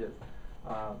changes.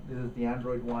 This is the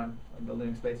Android one, the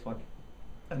Linux-based one,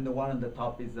 and the one on the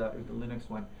top is the Linux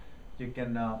one. You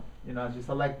can, as you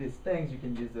select these things, you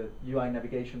can use the UI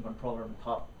navigation controller on the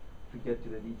top to get to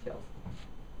the details.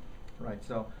 Right.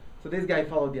 So this guy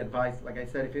followed the advice. Like I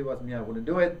said, if it was me, I wouldn't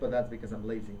do it, but that's because I'm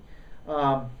lazy.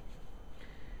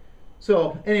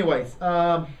 So anyways,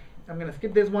 I'm going to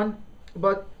skip this one.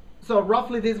 But so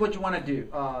roughly this is what you want to do.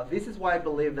 This is why I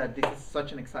believe that this is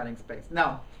such an exciting space.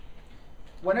 Now,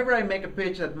 whenever I make a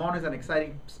pitch that mono is an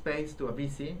exciting space to a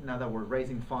VC, now that we're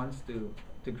raising funds to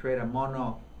create a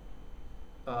mono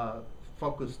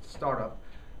focused startup,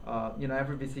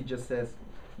 every VC just says,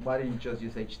 why didn't you just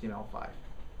use HTML5?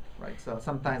 Right, so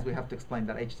sometimes we have to explain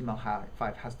that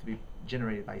HTML5 has to be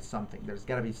generated by something. There's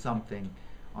got to be something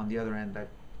on the other end that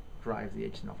drives the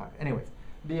HTML5. Anyways,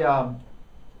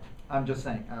 I'm just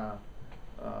saying,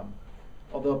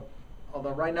 although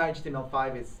right now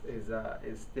HTML5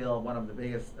 is still one of the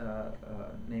biggest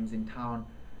names in town.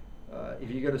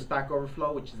 If you go to Stack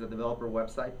Overflow, which is a developer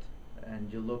website,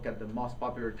 and you look at the most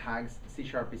popular tags, C#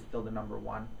 is still the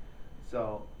 #1.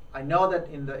 So I know that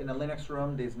in a Linux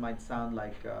room, this might sound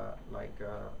like a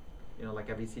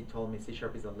VC told me C#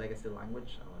 is a legacy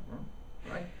language. I'm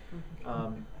like,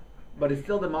 right? But it's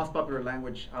still the most popular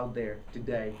language out there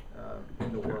today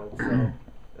in the world.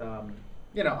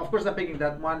 So, of course, I'm picking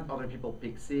that one. Other people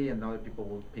pick C, and other people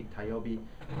will pick Tyobe.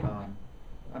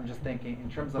 I'm just thinking in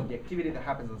terms of the activity that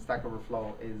happens on Stack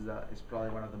Overflow is probably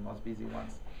one of the most busy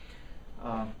ones.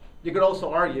 You could also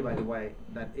argue, by the way,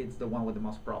 that it's the one with the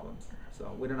most problems.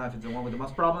 So we don't know if it's the one with the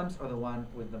most problems or the one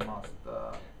with the most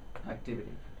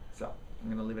activity. So I'm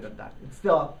going to leave it at that. It's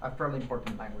still a fairly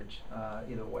important language,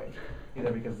 either way,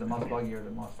 either because it's the most buggy or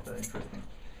the most interesting.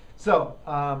 So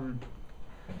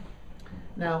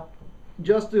now,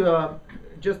 just to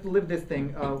leave this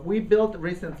thing, we built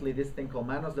recently this thing called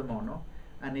Manos de Mono,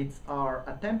 and it's our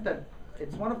attempt at.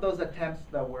 It's one of those attempts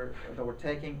that we're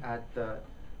taking at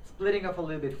splitting off a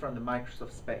little bit from the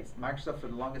Microsoft space. Microsoft for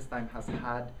the longest time has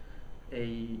had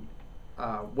a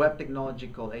web technology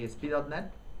called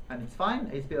ASP.NET, and it's fine.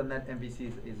 ASP.NET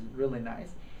MVC is really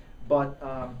nice, but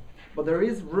there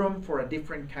is room for a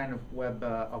different kind of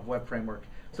web framework.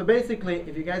 So basically,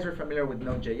 if you guys are familiar with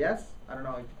Node.js, I don't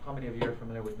know how many of you are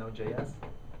familiar with Node.js.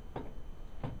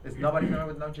 Is nobody familiar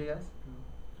with Node.js?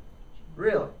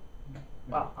 Really?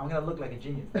 Wow, I'm gonna look like a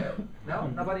genius. No,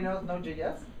 nobody knows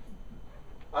Node.js?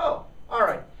 Oh, all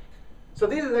right. So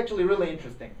this is actually really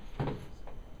interesting.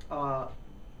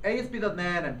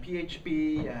 ASP.NET and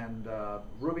PHP and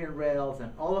Ruby on Rails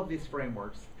and all of these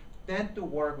frameworks tend to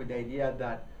work with the idea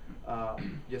that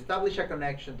you establish a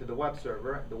connection to the web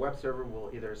server. The web server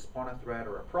will either spawn a thread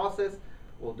or a process,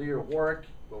 will do your work,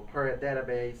 will query a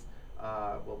database,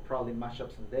 will probably mash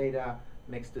up some data,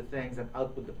 mix two things, and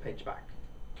output the page back.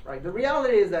 Right? The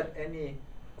reality is that any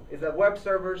is that web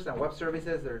servers and web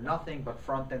services, they're nothing but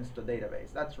front ends to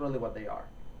database. That's really what they are.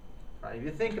 Right? If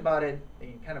you think about it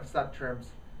in kind of sub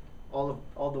terms, all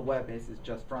the web is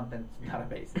just front end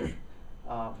databases.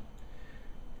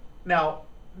 Now,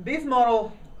 this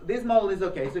model is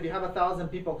okay. So if you have 1,000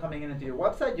 people coming into your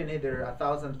website, you need either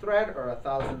 1,000 thread or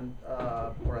 1,000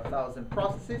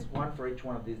 processes, one for each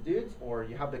one of these dudes, or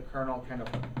you have the kernel kind of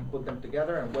put them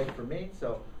together and wait for me.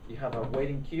 So you have a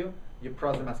waiting queue. You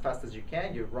process them as fast as you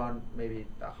can. You run maybe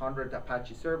 100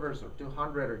 Apache servers or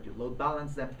 200, or you load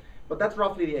balance them. But that's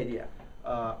roughly the idea.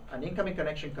 An incoming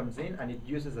connection comes in, and it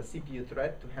uses a CPU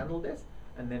thread to handle this,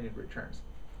 and then it returns.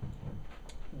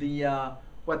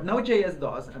 What Node.js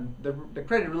does, and the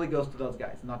credit really goes to those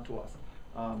guys, not to us.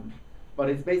 But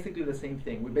it's basically the same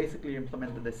thing. We basically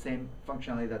implemented the same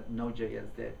functionality that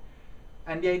Node.js did.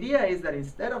 And the idea is that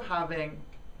instead of having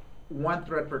one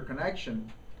thread per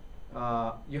connection,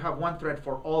 you have one thread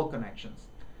for all connections.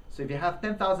 So if you have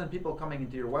 10,000 people coming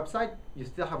into your website, you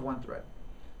still have one thread.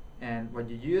 And what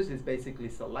you use is basically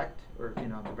select, or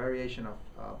the variation of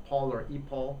poll or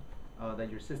epoll that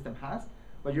your system has.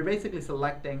 But you're basically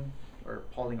selecting or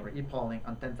polling or e-polling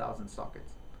on 10,000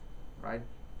 sockets, right?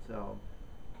 So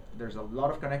there's a lot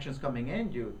of connections coming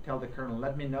in. You tell the kernel,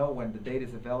 let me know when the data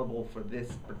is available for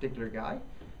this particular guy.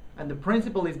 And the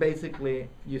principle is basically,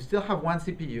 you still have one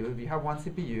CPU. If you have one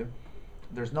CPU,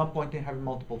 there's no point in having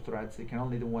multiple threads. You can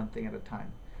only do one thing at a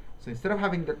time. So instead of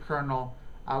having the kernel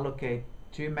allocate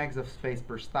 2 megs of space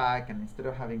per stack, and instead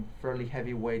of having fairly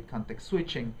heavyweight context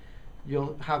switching,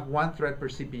 you'll have one thread per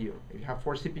CPU. If you have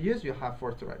 4 CPUs, you'll have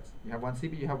 4 threads. You have one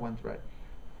CPU, you have one thread.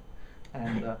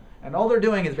 And all they're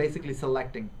doing is basically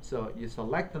selecting. So you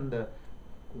select on the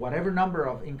whatever number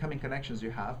of incoming connections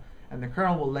you have, and the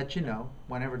kernel will let you know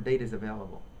whenever data is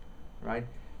available, right?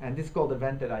 And this is called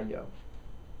evented I/O.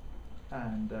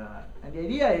 And the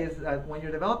idea is that when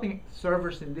you're developing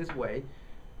servers in this way,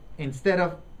 instead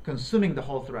of consuming the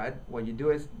whole thread, what you do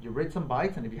is you read some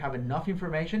bytes, and if you have enough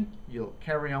information, you'll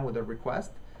carry on with the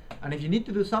request. And if you need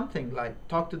to do something like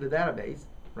talk to the database,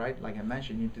 right? Like I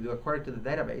mentioned, you need to do a query to the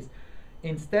database.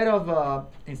 Instead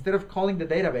of calling the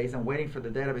database and waiting for the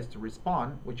database to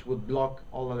respond, which would block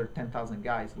all other 10,000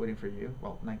 guys waiting for you,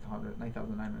 well,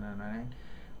 9,999,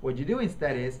 what you do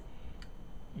instead is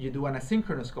you do an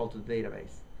asynchronous call to the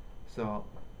database. So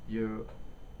you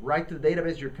write to the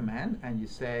database your command, and you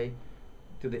say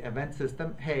to the event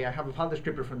system, hey, I have a file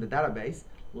descriptor from the database.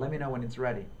 Let me know when it's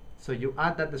ready. So you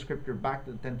add that descriptor back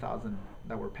to the 10,000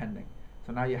 that were pending.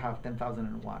 So now you have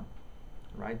 10,001,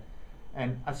 right?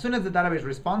 And as soon as the database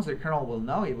responds, the kernel will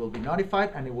know, it will be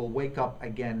notified, and it will wake up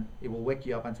again. It will wake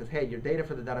you up and says, hey, your data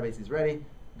for the database is ready.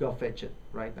 Go fetch it,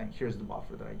 right? And here's the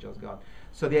buffer that I just got.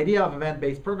 So the idea of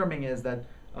event-based programming is that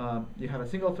you have a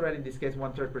single thread, in this case,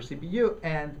 one thread per CPU,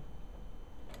 and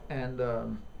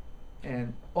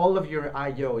all of your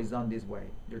I/O is done this way.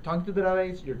 You're talking to the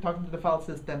database, you're talking to the file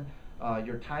system,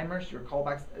 your timers, your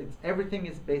callbacks, everything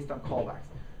is based on callbacks.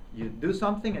 You do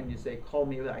something and you say, call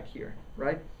me back here,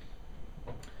 right?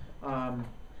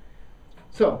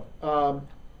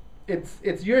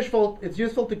 It's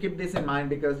useful to keep this in mind,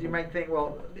 because you might think,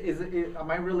 well, am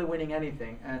I really winning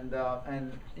anything? And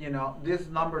these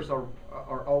numbers are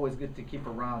always good to keep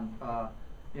around.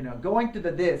 Going to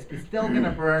the disk is still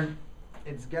gonna burn.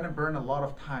 It's gonna burn a lot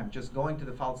of time just going to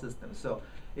the file system. So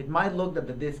it might look that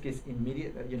the disk is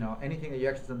immediate. Anything that you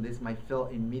access on this might feel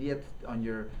immediate on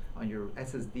your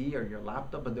SSD or your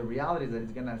laptop, but the reality is that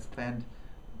it's gonna spend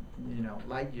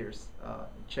light years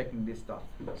checking this stuff.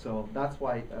 So that's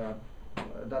why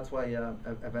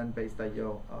event-based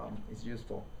I/O is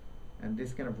useful. And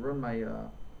this kind of ruined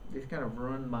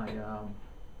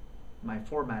my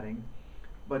formatting,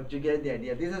 but you get the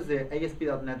idea. This is the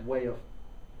ASP.NET way of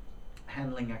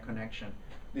handling a connection.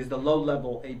 This is the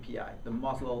low-level API, the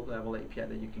most low-level API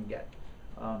that you can get.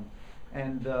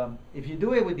 If you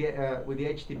do it with the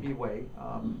HTTP way,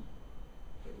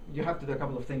 you have to do a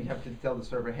couple of things. You have to tell the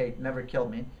server, hey, never kill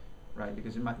me, right?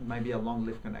 Because it might be a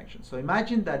long-lived connection. So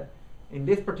imagine that in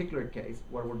this particular case,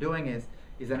 what we're doing is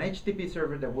an HTTP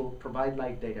server that will provide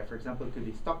live data. For example, it could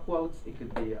be stock quotes, it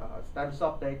could be status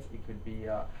updates, it could be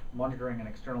monitoring an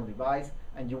external device,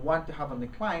 and you want to have on the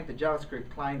client a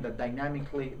JavaScript client that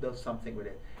dynamically does something with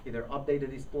it, either update the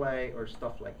display or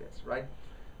stuff like this, right?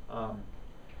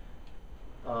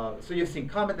 So you've seen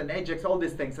Comet and Ajax, all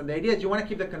these things, and the idea is you want to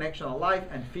keep the connection alive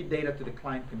and feed data to the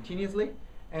client continuously.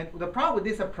 And the problem with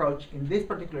this approach in this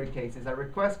particular case is a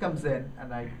request comes in,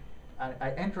 and I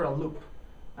enter a loop,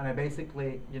 and I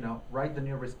basically write the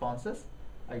new responses.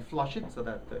 I flush it so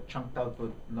that the chunked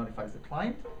output notifies the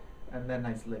client, and then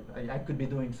I sleep. I could be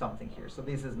doing something here. So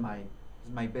this is my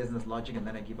is my business logic, and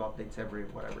then I give updates every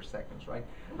whatever seconds, right?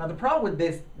 Now the problem with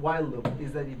this while loop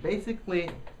is that it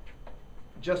basically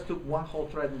just took one whole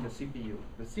thread in the CPU.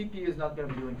 The CPU is not going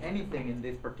to be doing anything in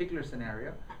this particular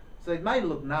scenario. So it might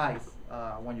look nice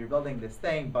when you're building this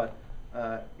thing, but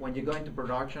when you go into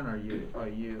production or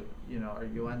you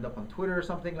end up on Twitter or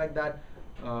something like that,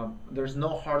 there's no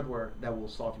hardware that will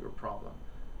solve your problem.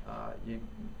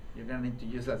 You're going to need to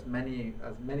use as many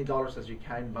dollars as you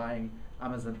can buying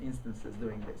Amazon instances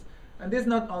doing this. And this is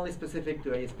not only specific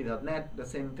to ASP.NET. The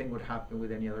same thing would happen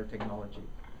with any other technology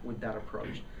with that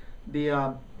approach.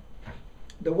 The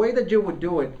way that you would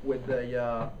do it with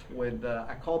a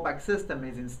callback system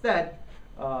is instead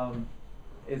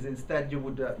you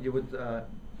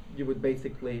would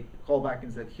basically call back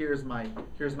and say, here's my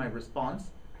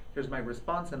response,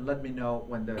 and let me know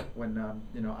when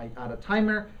I add a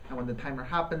timer, and when the timer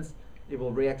happens, it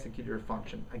will re-execute your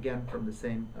function again from the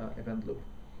same event loop.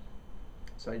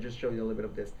 So I just showed you a little bit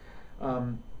of this.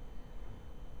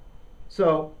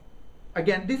 So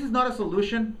again, this is not a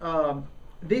solution.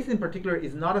 This in particular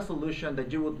is not a solution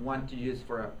that you would want to use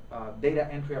for a data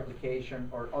entry application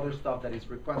or other stuff that is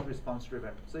request response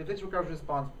driven. So if it's request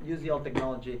response, use the old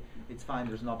technology, it's fine,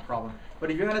 there's no problem. But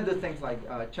if you're going to do things like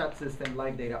chat system,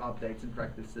 live data updates,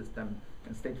 interactive system,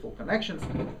 and stateful connections,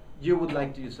 you would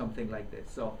like to use something like this.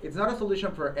 So it's not a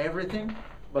solution for everything,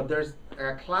 but there's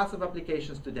a class of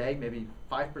applications today, maybe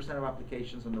 5% of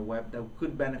applications on the web that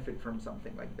could benefit from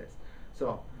something like this.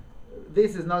 So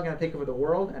this is not going to take over the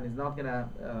world, and it's not going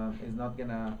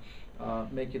to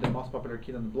make you the most popular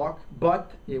kid on the block,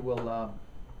 but it will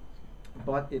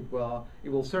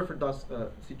serve for those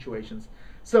situations.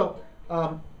 So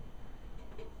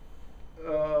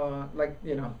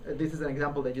this is an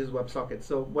example that uses WebSockets.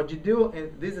 So what you do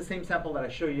is, this is the same sample that I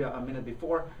showed you a minute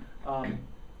before.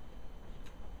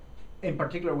 In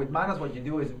particular with Manos, what you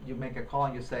do is you make a call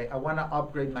and you say, I want to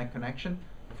upgrade my connection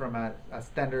from a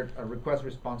standard request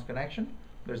response connection.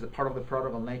 There's a part of the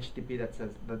protocol in HTTP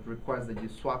that requires that you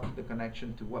swap the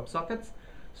connection to WebSockets.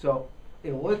 So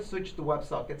it will switch to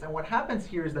WebSockets. And what happens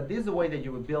here is that this is the way that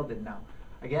you would build it now.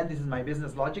 Again, this is my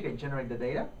business logic. I generate the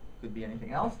data. Could be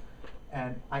anything else.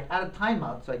 And I add a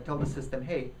timeout. So I tell the system,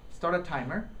 hey, start a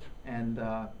timer, and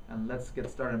let's get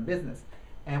started in business.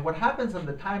 And what happens on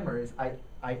the timer is I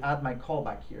add my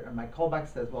callback here. And my callback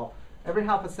says, well, every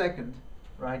half a second,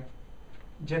 right,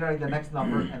 generate the next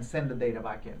number and send the data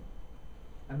back in.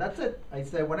 And that's it. I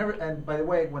say whenever, and by the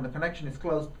way, when the connection is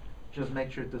closed, just make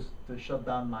sure to shut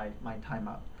down my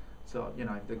timeout. So,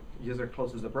 if the user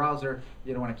closes the browser,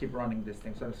 you don't want to keep running this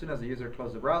thing. So as soon as the user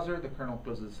closes the browser, the kernel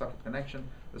closes the socket connection,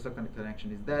 the socket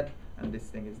connection is dead, and this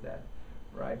thing is dead,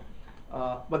 right?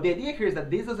 But the idea here is that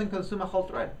this doesn't consume a whole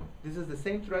thread. This is the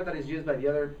same thread that is used by the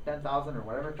other 10,000 or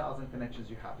whatever 1,000 connections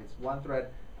you have. It's one thread,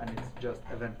 and it's just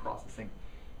event processing.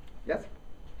 Yes?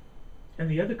 And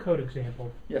the other code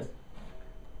example. Yes.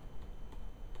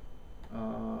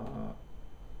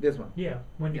 This one. Yeah,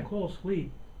 when you Yeah. call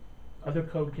sleep, other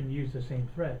code can use the same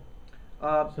thread.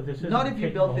 So this isn't Not if you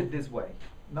taking built the it this way.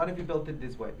 Not if you built it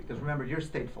this way, because remember, you're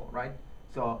stateful, right?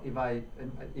 So if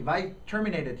I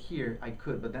terminate it here, I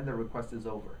could, but then the request is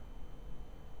over,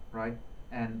 right?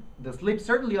 And the sleep,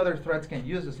 certainly other threads can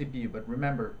use the CPU, but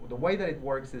remember, the way that it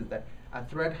works is that a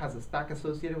thread has a stack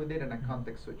associated with it and a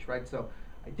context switch, right? So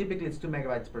typically it's 2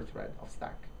 megabytes per thread of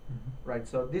stack, right?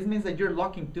 So this means that you're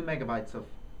locking 2 megabytes of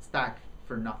stack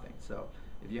for nothing. So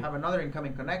if you have another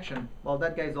incoming connection, well,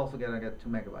 that guy is also gonna get 2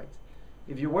 megabytes.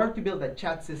 If you were to build a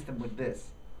chat system with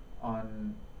this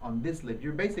on this lib,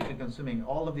 you're basically consuming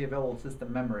all of the available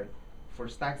system memory for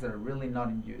stacks that are really not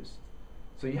in use.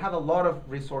 So you have a lot of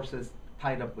resources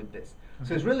tied up with this.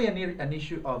 So it's really an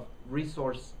issue of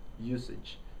resource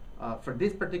usage. For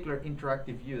this particular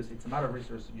interactive use, it's a matter of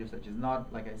resource usage. It's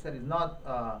not, like I said, it's not,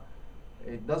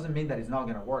 it doesn't mean that it's not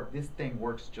gonna work. This thing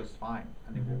works just fine,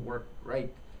 and it will work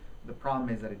great. The problem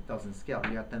is that it doesn't scale.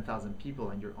 You have 10,000 people,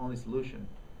 and your only solution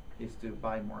is to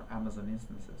buy more Amazon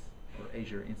instances or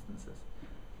Azure instances.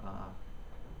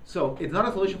 So it's not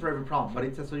a solution for every problem, but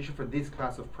it's a solution for this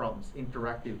class of problems,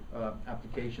 interactive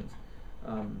applications.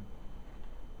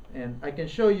 And I can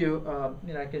show you,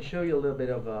 I can show you a little bit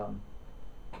of,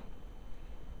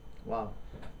 wow.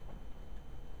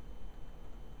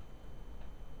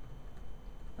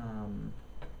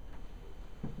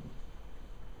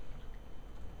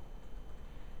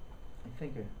 I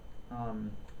think I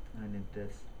need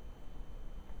this.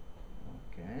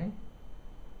 Okay.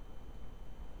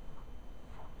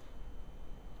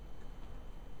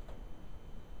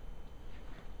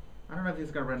 I don't know if this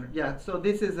is gonna render. Yeah, so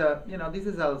this is a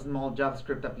small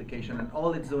JavaScript application, and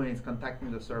all it's doing is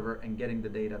contacting the server and getting the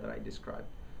data that I described.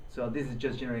 So this is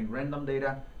just generating random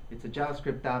data. It's a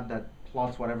JavaScript tab that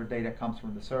plots whatever data comes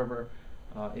from the server.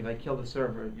 If I kill the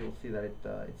server, you'll see that it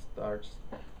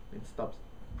stops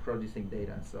producing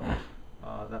data. So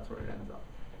that's where it ends up.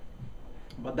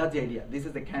 But that's the idea. This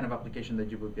is the kind of application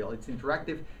that you would build. It's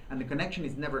interactive, and the connection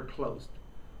is never closed,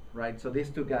 right? So these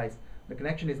two guys, the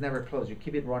connection is never closed. You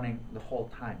keep it running the whole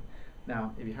time.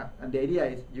 Now, if you have, and the idea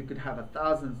is you could have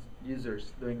 1,000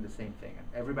 users doing the same thing, and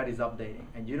everybody's updating,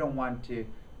 and you don't want to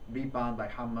be bound by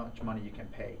how much money you can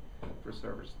pay for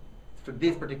servers for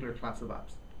this particular class of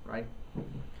apps, right?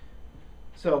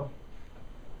 So,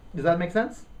 does that make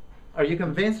sense? Are you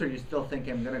convinced, or you still think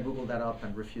I'm going to Google that up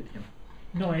and refute him?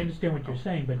 No, I understand what you're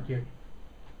saying, but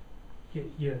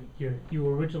you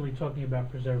were originally talking about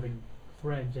preserving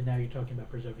threads, and now you're talking about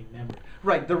preserving memory.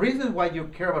 Right. The reason why you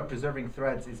care about preserving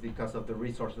threads is because of the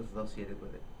resources associated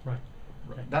with it. Right.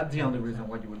 Right. That's the only reason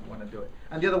why you would want to do it.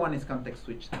 And the other one is context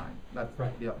switch time. That's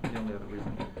right. the only other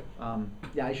reason.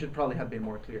 Yeah, I should probably have been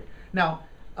more clear. Now,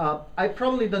 I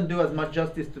probably don't do as much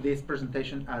justice to this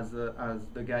presentation as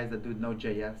the guys that do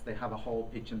Node.js. They have a whole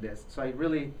pitch in this. So I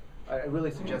really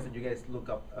suggest that you guys look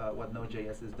up what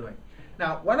Node.js is doing.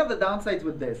 Now, one of the downsides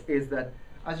with this is that,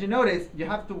 as you notice, you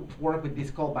have to work with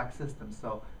these callback systems.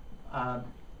 So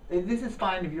this is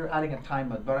fine if you're adding a time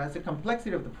mode, but as the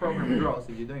complexity of the program grows,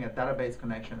 if you're doing a database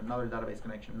connection, another database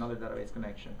connection, another database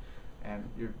connection, and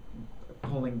you're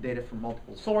pulling data from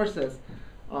multiple sources,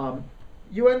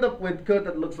 you end up with code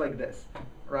that looks like this,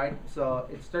 right? So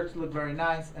it starts to look very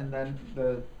nice, and then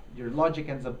your logic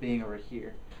ends up being over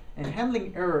here. And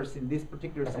handling errors in these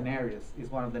particular scenarios is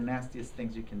one of the nastiest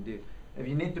things you can do. If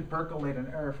you need to percolate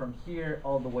an error from here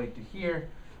all the way to here,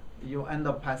 you end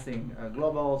up passing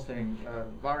globals and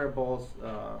variables,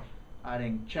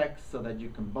 adding checks so that you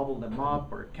can bubble them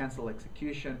up or cancel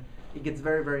execution. It gets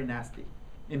very, very nasty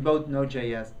in both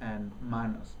Node.js and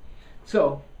Manos.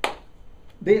 So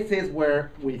this is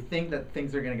where we think that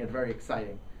things are going to get very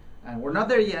exciting. And we're not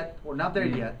there yet. We're not there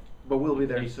yet, but we'll be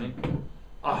there soon.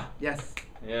 Ah, yes.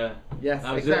 Yeah. Yes,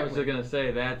 I was exactly. going to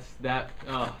say that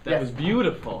Yes. was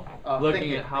beautiful.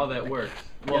 Looking at how that works.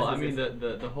 Well, Yes, I mean yes.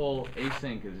 the whole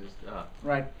async is just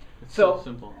Right. it's So so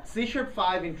simple.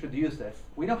 C#5 introduces.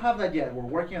 We don't have that yet. We're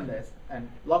working on this, and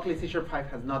luckily C#5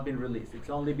 has not been released.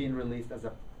 It's only been released as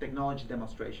a technology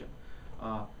demonstration.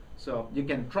 So you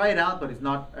can try it out, but it's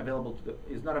not available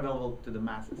to the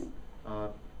masses.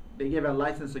 They give a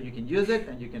license so you can use it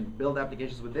and you can build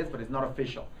applications with this, but it's not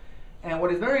official. And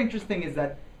what is very interesting is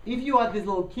that if you add this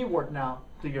little keyword now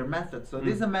to your method, so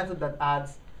this is a method that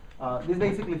adds, this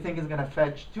basically thing is going to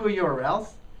fetch two URLs.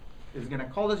 It's going to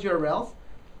call those URLs,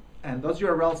 and those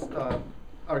URLs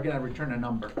are going to return a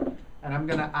number. And I'm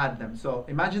going to add them. So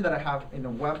imagine that I have in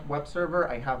a web server,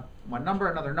 I have one number,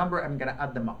 another number, I'm going to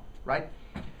add them up, right?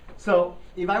 So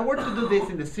if I were to do this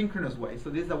in the synchronous way, so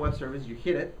this is a web service, you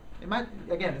hit it.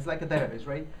 Again, it's like a database,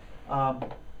 right?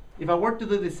 If I were to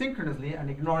do this synchronously and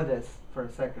ignore this for a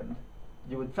second,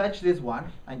 you would fetch this one,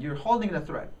 and you're holding the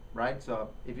thread, right? So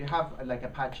if you have like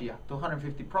Apache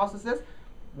 250 processes,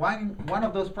 one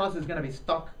of those processes is going to be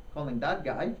stuck calling that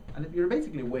guy, and you're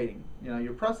basically waiting.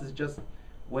 Your process is just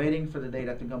waiting for the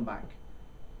data to come back,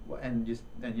 and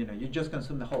you just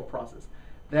consume the whole process.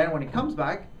 Then when it comes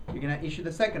back, you're going to issue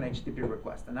the second HTTP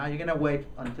request, and now you're going to wait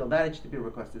until that HTTP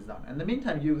request is done. In the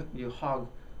meantime, you hog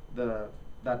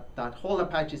that whole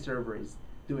Apache server is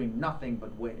doing nothing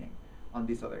but waiting on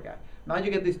this other guy. Now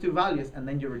you get these two values, and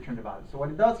then you return the value. So what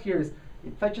it does here is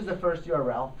it fetches the first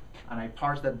URL, and I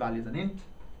parse that value as an int,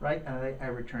 right? And I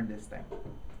return this thing,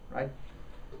 right?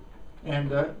 And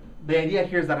the idea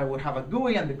here is that I would have a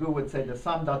GUI, and the GUI would say the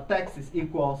sum.text is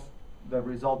equals the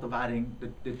result of adding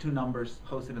the two numbers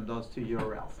hosted in those two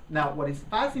URLs. Now, what is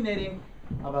fascinating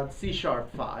about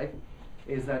C#5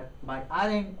 is that by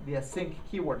adding the async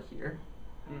keyword here,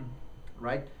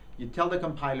 right, you tell the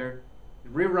compiler,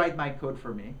 rewrite my code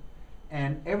for me,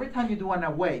 and every time you do an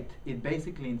await, it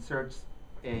basically inserts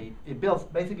it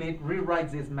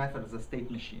rewrites this method as a state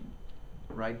machine,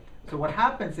 right? So what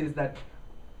happens is that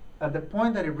at the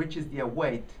point that it reaches the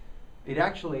await, it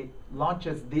actually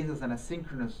launches this as an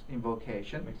asynchronous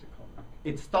invocation. Makes it call back.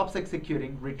 It stops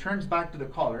executing, returns back to the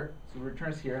caller, so it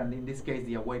returns here, and in this case,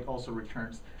 the await also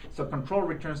returns. So control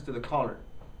returns to the caller.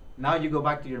 Now you go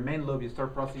back to your main loop, you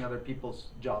start processing other people's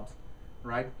jobs,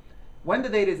 right? When the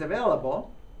data is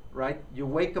available, right, you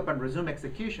wake up and resume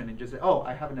execution, and just say, oh,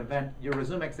 I have an event, you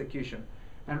resume execution.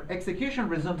 And execution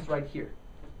resumes right here.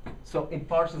 So it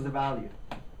parses the value,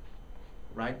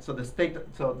 right? So the state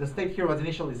here was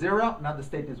initially 0, now the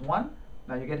state is 1.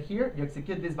 Now you get here, you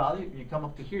execute this value, you come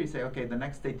up to here, you say, okay, the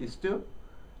next state is 2,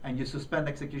 and you suspend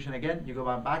execution again, you go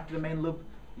back to the main loop,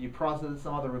 you process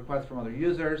some other requests from other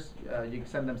users, you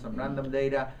send them some random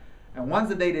data, and once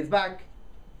the data is back,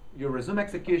 you resume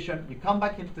execution, you come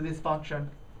back into this function,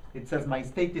 it says my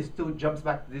state is 2, jumps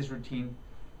back to this routine,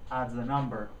 adds the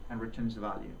number, and returns the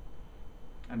value,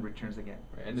 and returns again.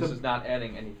 Right. And So this is not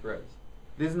adding any threads.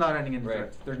 this is not adding any Right.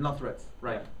 threads. There's no threads.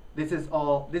 Right. Yeah. This is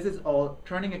all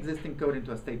turning existing code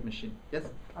into a state machine.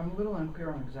 Yes? I'm a little unclear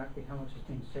on exactly how much is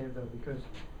being saved though, because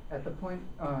at the point,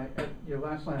 at your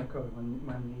last line of code, when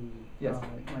Yes.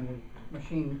 when the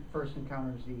machine first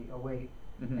encounters the await,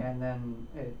 Mhm. and then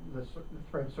the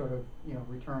thread sort of,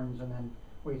 returns and then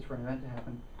waits for an event to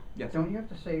happen. Yes. Don't you have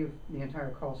to save the entire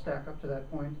call stack up to that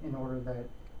point in order that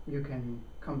you can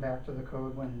come back to the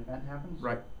code when an event happens?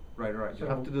 Right. You So-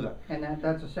 have to do that. And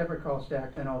that's a separate call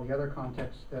stack than all the other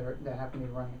contexts that happen to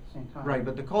be running at the same time. Right,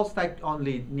 but the call stack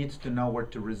only needs to know where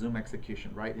to resume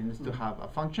execution, right? It needs to Mhm. have a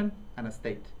function and a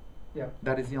state. Yeah.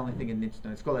 That is the only thing it needs to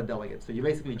know. It's called a delegate. So you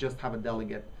basically just have a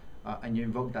delegate, and you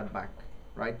invoke that back,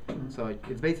 right? Mhm. So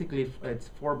it's basically it's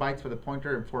 4 bytes for the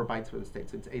pointer and 4 bytes for the state.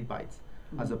 So it's 8 bytes,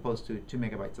 as Mhm. opposed to 2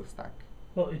 megabytes of stack.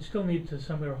 Well, it still needs to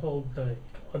somewhere hold the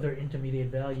other intermediate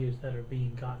values that are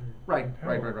being gotten. Right. in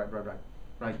parallel.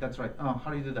 Right. That's right. How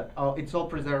do you do that? Oh, it's all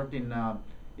preserved in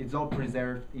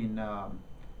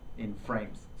in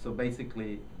frames. So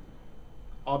basically,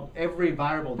 every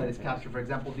variable that is captured, for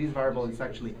example, this variable is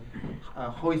actually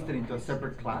hoisted into a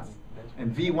separate class,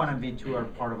 and V1 and V2 are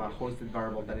part of a hosted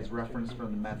variable that is referenced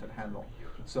from the method handle.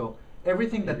 So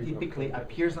everything that typically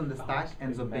appears on the stack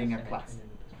ends up being a class.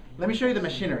 Let me show you the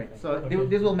machinery. So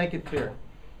this will make it clear.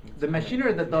 The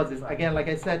machinery that does this, again, like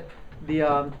I said,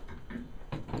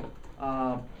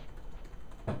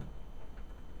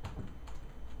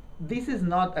 this is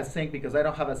not a sync because I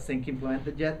don't have a sync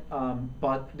implemented yet,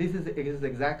 but it is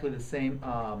exactly the same.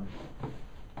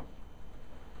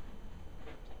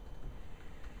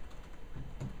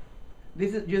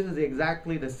 This uses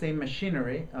exactly the same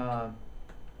machinery.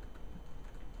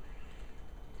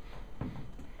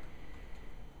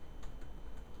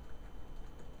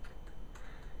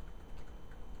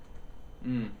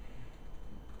 Mm.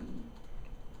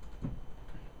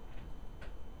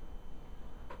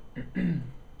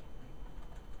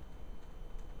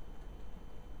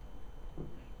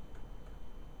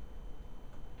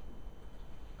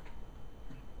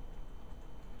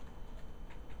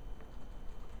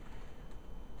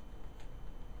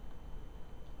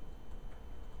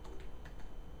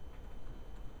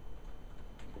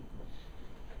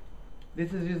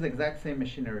 This is using the exact same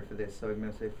machinery for this. So I'm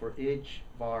going to say for each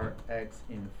var x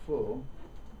in full.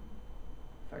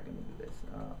 In fact, let me do this.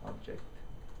 Object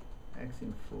x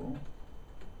in full.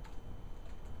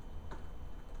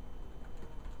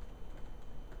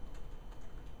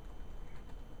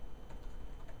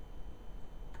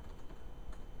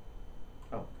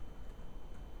 Oh.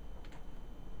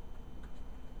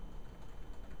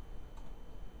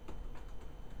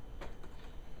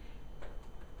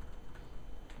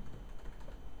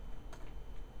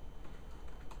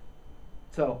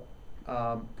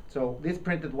 So this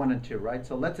printed 1 and 2, right?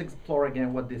 So let's explore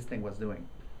again what this thing was doing.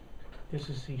 This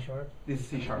is C#. This is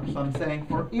C#. So I'm saying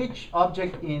for each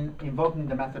object in invoking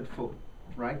the method foo,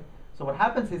 right? So what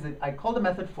happens is that I call the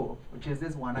method foo, which is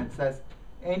this one, and it says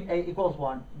a equals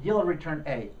 1, yield return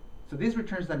a. So this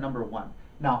returns the number 1.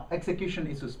 Now execution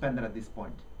is suspended at this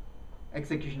point.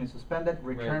 Execution is suspended,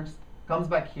 returns, comes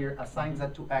back here, assigns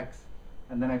that to x,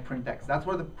 and then I print x. That's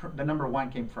where the number 1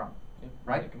 came from,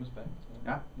 right? It comes back.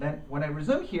 Yeah. Then when I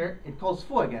resume here, it calls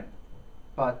foo again,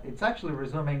 but it's actually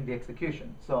resuming the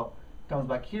execution. So it comes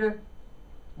back here,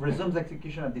 resumes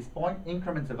execution at this point,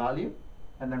 increments the value,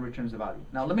 and then returns the value.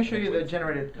 Now let me show you the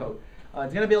generated code.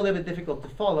 It's going to be a little bit difficult to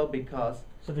follow because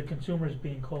So the consumer is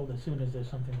being called as soon as there's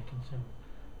something to consume.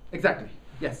 exactly.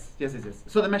 Yes.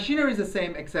 So the machinery is the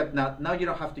same, except now you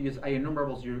don't have to use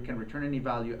enumerables. You can return any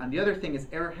value. And the other thing is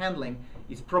error handling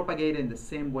is propagated in the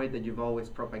same way that you've always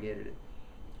propagated it,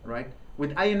 right?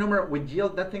 With with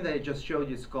yield, that thing that I just showed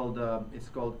you is called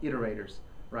iterators,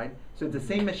 right? So it's the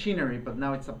same machinery, but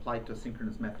now it's applied to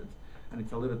asynchronous methods, and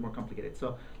it's a little bit more complicated.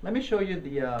 So let me show you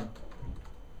the.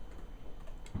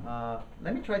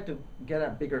 Let me try to get a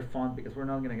bigger font because we're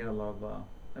not going to get a lot of.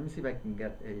 Let me see if I can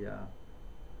get a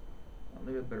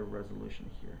little bit better resolution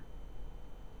here.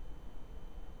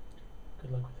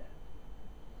 Good luck with that.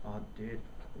 Oh,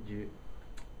 dude,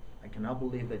 I cannot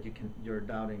believe that you're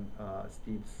doubting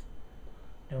Steve's.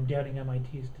 No, I'm doubting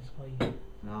MIT's display.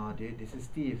 No, dude, this is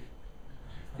Steve.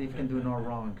 Steve can do no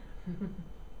wrong.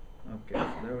 Okay,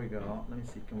 so there we go. Let me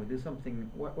see. Can we do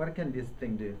something? What can this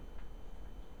thing do?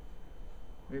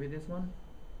 Maybe this one?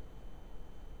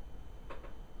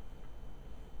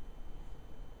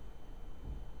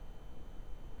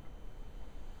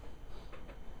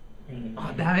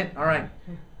 Oh, damn it! All right.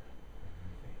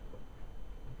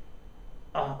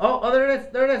 Oh, there it is.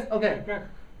 There it is. Okay.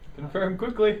 Confirm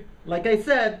quickly. Like I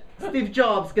said, Steve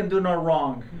Jobs can do no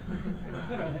wrong.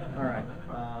 All right.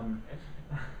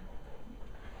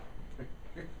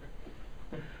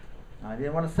 I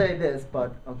didn't want to say this,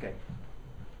 but okay.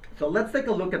 So let's take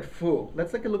a look at foo.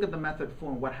 Let's take a look at the method foo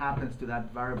and what happens to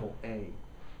that variable a.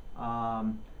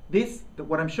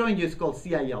 What I'm showing you is called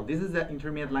CIL. This is the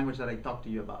intermediate language that I talked to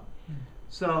you about.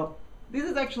 So this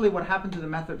is actually what happened to the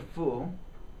method foo.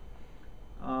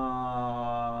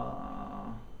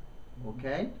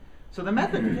 Okay. So the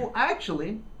method foo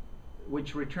actually,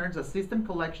 which returns a system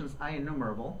collections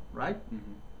IEnumerable, right?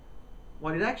 Mm-hmm.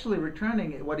 What it actually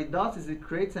returning, what it does is it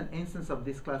creates an instance of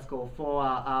this class called foo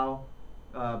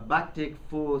backtick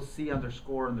foo c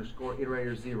underscore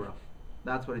iterator 0.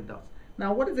 That's what it does.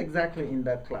 Now, what is exactly in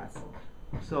that class?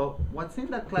 So what's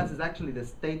in that class is actually the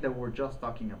state that we're just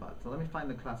talking about. So let me find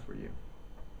the class for you.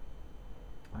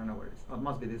 I don't know where it is. Oh, it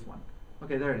must be this one.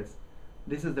 Okay, there it is.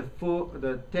 This is the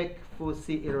tech foo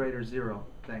c iterator 0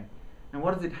 thing. And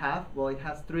what does it have? Well, it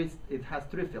has three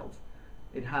fields.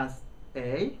 It has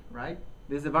a, right?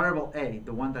 This is the variable a,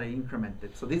 the one that I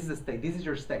incremented. So this is the state. This is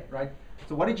your state, right?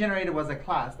 So what it generated was a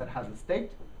class that has a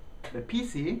state, the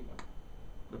PC,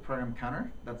 the program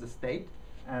counter, that's the state,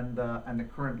 and the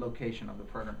current location of the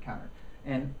program counter.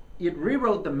 And it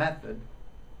rewrote the method.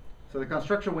 So the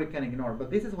construction we can ignore, but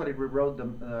this is what it rewrote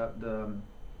the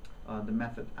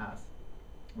method as,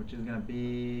 which is going to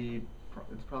be,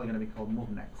 it's probably going to be called move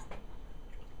next.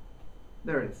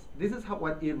 There it is. This is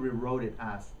what it rewrote it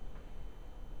as.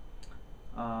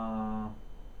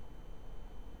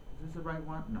 Is this the right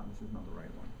one? No, this is not the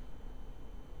right one.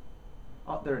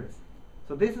 Oh, there it is.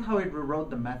 So this is how it rewrote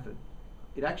the method.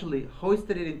 It actually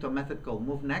hoisted it into a method called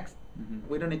move next. Mm-hmm.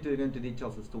 We don't need to go into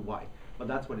details as to why, but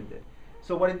that's what it did.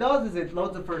 So what it does is it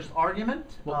loads the first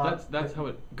argument. Well, that's how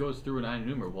it goes through an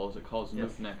IEnumerable, as it calls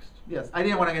move next. Yes, I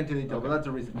didn't want to get into detail, Okay. but that's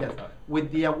the reason. Yes, Okay.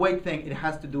 with the await thing, it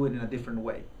has to do it in a different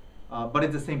way, but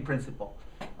it's the same principle.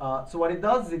 So what it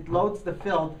does is it loads the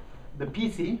field, the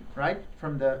PC, right,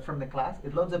 from the class.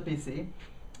 It loads the PC,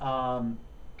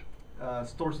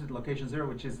 stores it location 0,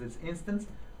 which is this instance,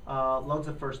 loads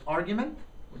the first argument,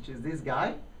 which is this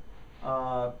guy,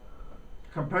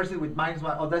 compares it with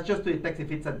 -1. Oh, that's just to detect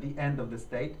if it's at the end of the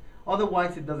state.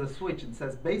 Otherwise, it does a switch. It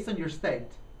says, based on your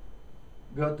state,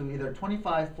 go to either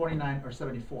 25, 49, or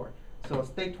 74. So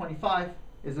state 25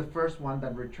 is the first one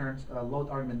that returns load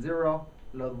argument 0,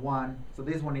 load 1. So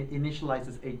this one, it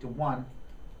initializes 8 to 1.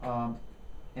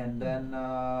 And then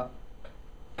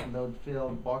load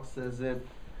field boxes it,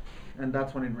 and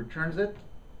that's when it returns it.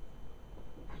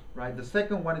 Right. The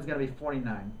second one is going to be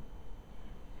 49.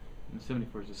 And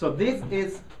 74 is just So this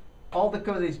is all the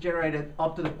code that is generated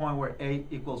up to the point where a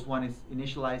equals 1 is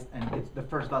initialized, and it's the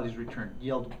first value is returned.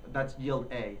 Yield, that's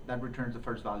yield a, that returns the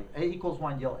first value. A equals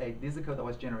 1, yield a. This is the code that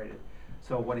was generated.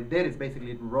 So what it did is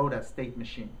basically it wrote a state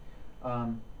machine.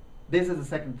 This is the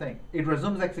second thing. It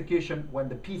resumes execution when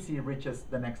the PC reaches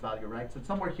the next value, right? So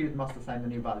somewhere here it must assign the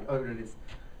new value. Oh, here it is.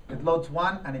 It loads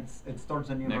 1 and it stores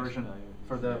a new Next version value.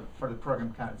 for the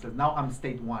program count. It says now I'm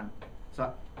state 1.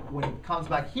 So when it comes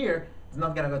back here, it's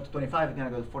not gonna go to 25. It's gonna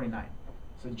go to 49.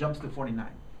 So it jumps to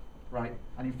 49, right?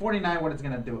 And in 49, what it's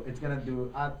gonna do? It's gonna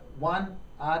do add 1,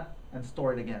 add, and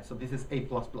store it again. So this is a++.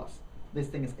 This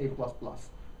thing is a++,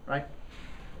 right?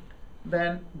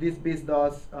 Then this piece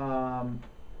does.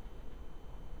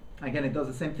 Again, it does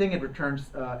the same thing. It returns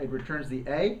the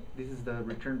a. This is the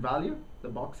return value, the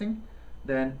boxing.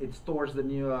 Then it stores the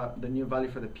new value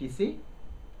for the PC,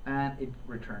 and it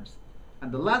returns.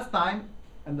 And the last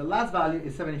value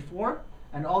is 74.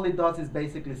 And all it does is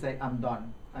basically say I'm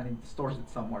done, and it stores it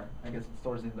somewhere. I guess it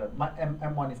stores in the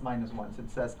M1 is -1, so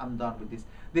it says I'm done with this.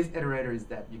 This iterator is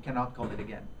dead. You cannot call it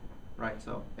again, right?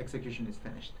 So execution is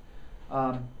finished.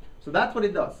 So that's what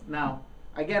it does. Now,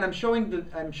 again, I'm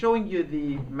showing you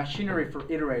the machinery for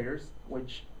iterators,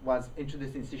 which was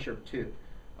introduced in C#2.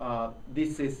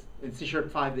 This is in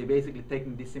C#5. They basically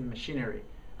taken this in machinery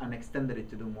and extended it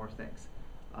to do more things.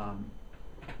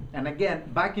 And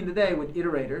again, back in the day with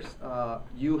iterators,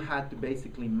 you had to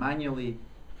basically manually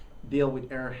deal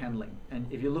with error handling. And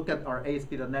if you look at our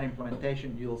ASP.NET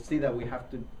implementation, you'll see that we have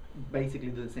to basically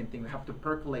do the same thing. We have to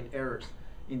percolate errors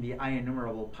in the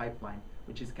IEnumerable pipeline,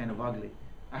 which is kind of ugly.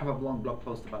 I have a long blog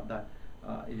post about that,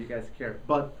 if you guys care.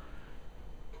 But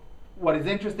what is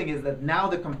interesting is that now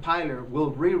the compiler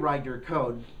will rewrite your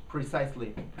code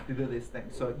precisely to do this thing.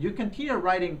 So you continue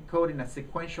writing code in a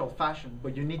sequential fashion,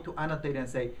 but you need to annotate and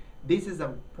say, this is a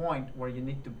point where you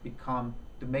need to become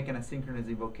to make an asynchronous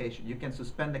invocation. You can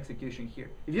suspend execution here.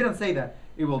 If you don't say that,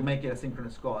 it will make it a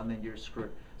synchronous call, and then you're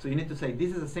screwed. So you need to say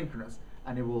this is asynchronous,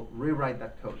 and it will rewrite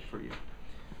that code for you.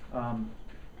 And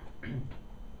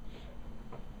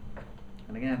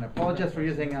again, I apologize for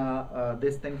using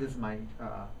this thing. This is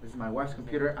my wife's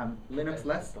computer. I'm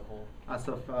Linux-less as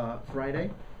of Friday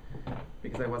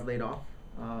because I was laid off.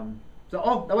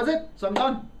 So that was it. So I'm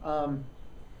done.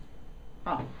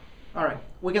 All right.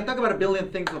 We can talk about a billion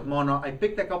things with Mono. I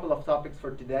picked a couple of topics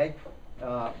for today,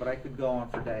 but I could go on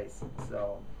for days.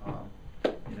 So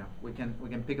we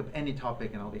can pick up any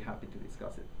topic, and I'll be happy to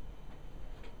discuss it,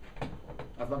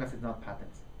 as long as it's not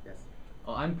patents. Yes.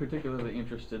 Well, I'm particularly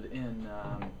interested in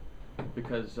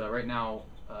because right now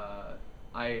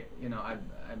I'm a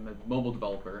mobile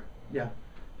developer. Yeah.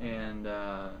 And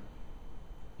I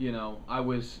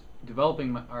was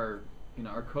developing our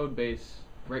code base.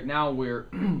 Right now we're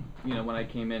when I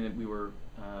came in we were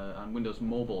on Windows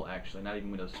Mobile, actually, not even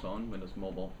Windows Phone, Windows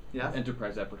Mobile. Yes.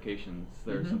 Enterprise applications.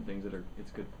 There are some things that it's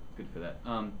good for that.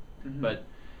 But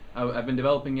I've been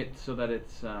developing it so that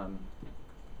it's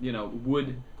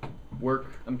would work.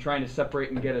 I'm trying to separate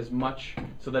and get as much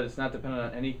so that it's not dependent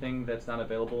on anything that's not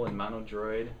available in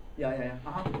MonoDroid. Yeah.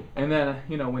 And then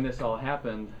when this all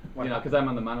happened, because I'm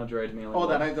on the MonoDroid mailing list.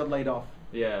 That I got laid off.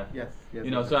 Yeah. Yes.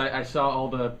 So I saw all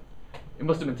the. It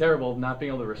must have been terrible not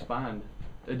being able to respond.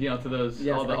 To those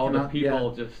Yes, all the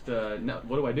people just no,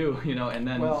 what do I do? And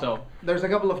then there's a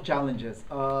couple of challenges.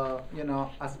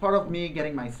 As part of me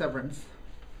getting my severance,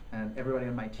 and everybody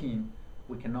on my team,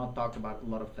 we cannot talk about a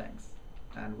lot of things,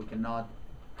 and we cannot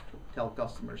tell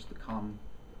customers to come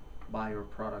buy our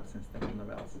products instead of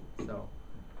Novell's. So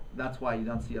that's why you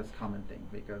don't see us commenting,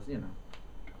 because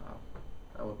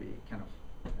that would be kind of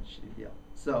a shitty deal.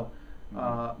 So,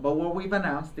 but what we've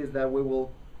announced is that we will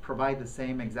provide the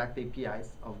same exact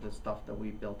APIs of the stuff that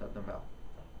we built at Novell.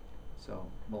 So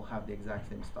we'll have the exact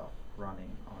same stuff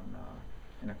running on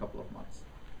in a couple of months.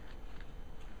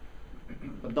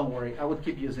 But don't worry, I would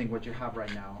keep using what you have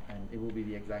right now, and it will be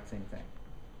the exact same thing.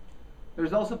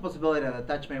 There's also a possibility that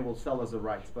Attachmate will sell us the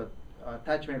rights, but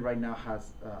Attachmate right now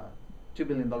has $2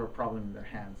 billion problem in their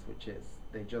hands, which is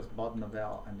they just bought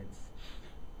Novell, and it's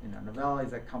Novell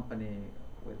is a company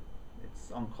with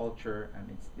its own culture, and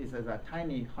this is a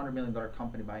tiny $100 million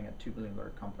company buying a $2 billion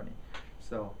company.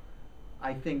 So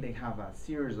I think they have a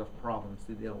series of problems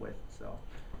to deal with. So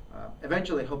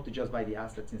eventually, I hope to just buy the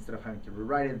assets instead of having to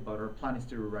rewrite it. But our plan is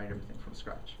to rewrite everything from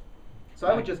scratch. So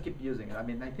I would just keep using it. I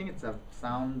mean, I think it's a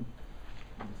sound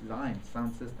design,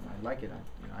 sound system. I like it.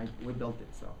 We built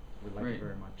it, so we like it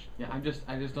very much. Yeah, I just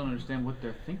don't understand what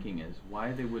their thinking is.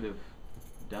 Why they would have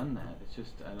done that? It's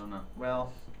just I don't know.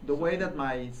 Well, the way that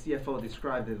my CFO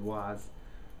described it was,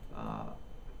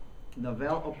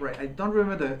 Novell operate. I don't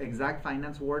remember the exact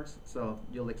finance words, so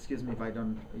you'll excuse me if I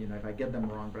don't, if I get them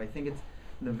wrong. But I think it's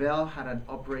Novell had an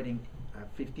operating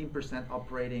 15%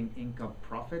 operating income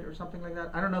profit or something like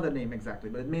that. I don't know the name exactly,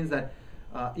 but it means that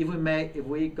if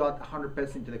we got 100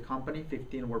 pesos into the company,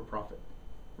 15 were profit,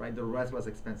 right? The rest was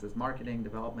expenses: marketing,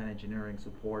 development, engineering,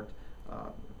 support,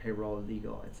 payroll,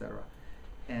 legal, etc.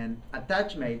 And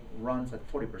Attachmate runs at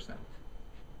 40%.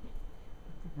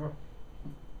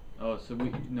 Oh, so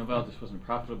Novell just wasn't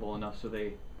profitable enough, so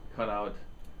they cut out.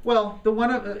 Well, the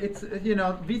one of it's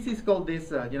VCs call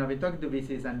this. I've been talking to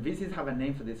VCs, and VCs have a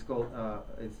name for this called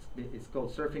it's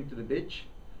called surfing to the beach.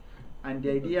 And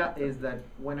the idea is that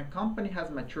when a company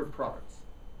has mature products,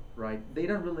 right, they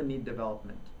don't really need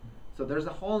development. So there's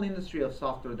a whole industry of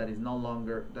software that is no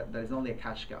longer that is only a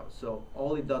cash cow. So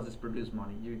all it does is produce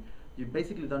money. You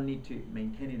basically don't need to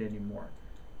maintain it anymore.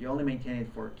 You only maintain it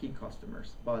for key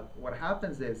customers. But what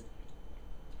happens is,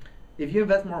 if you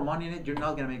invest more money in it, you're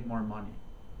not going to make more money.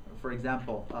 For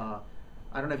example,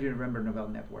 I don't know if you remember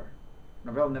Novell NetWare.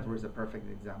 Novell NetWare is a perfect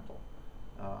example.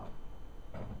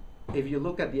 If you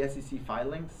look at the SEC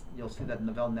filings, you'll see that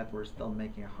Novell NetWare is still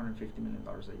making $150 million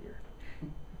a year.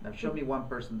 Now, show me one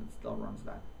person that still runs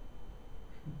that.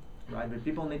 Right, but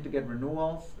people need to get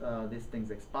renewals. These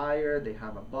things expire. They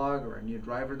have a bug or a new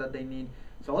driver that they need.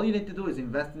 So all you need to do is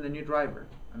invest in the new driver,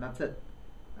 and that's it.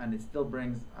 And it still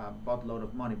brings a buttload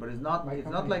of money. But it's not. It's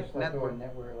not like NetWare.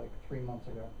 NetWare like 3 months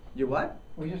ago. You what?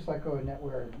 We just let go of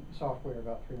NetWare software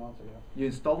about 3 months ago. You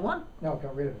installed one? No,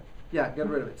 got rid of it. Yeah, get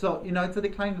rid of it. So it's a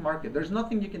declining market. There's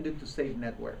nothing you can do to save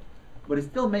NetWare, but it's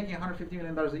still making $150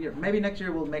 million a year. Maybe next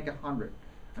year we'll make 100,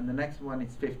 and the next one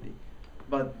is 50.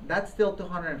 But that's still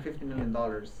 $250 million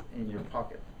in your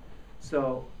pocket.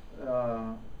 So,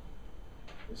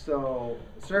 so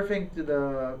surfing to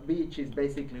the beach is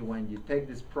basically when you take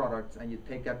these products and you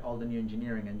take out all the new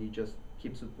engineering and you just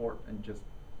keep support and just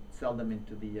sell them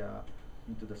into the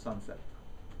into the sunset.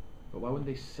 But why wouldn't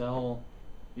they sell,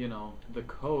 you know, the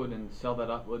code and sell that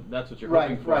up? Well, that's what you're Right,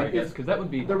 hoping for, I right. guess, because that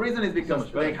would be The reason is so because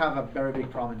much they better. have a very big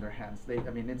problem in their hands. I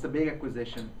mean, it's a big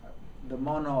acquisition. The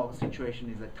mono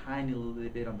situation is a tiny little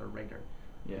bit on their radar.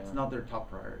 Yeah. It's not their top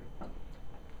priority.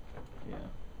 Yeah.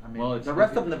 I mean, Well, it's, the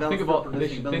rest of Novell think is about, still they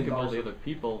producing should billion think of all dollars the of- other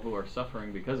people who are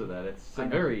suffering because of that. It's I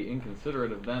know. very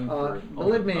inconsiderate of them for all the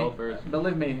Believe me, developers.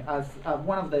 as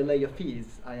one of the layoffees,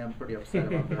 I am pretty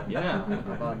upset about that. Yeah.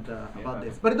 About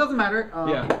this, but it doesn't matter.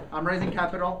 Yeah. I'm raising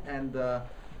capital, and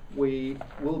we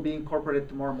will be incorporated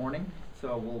tomorrow morning.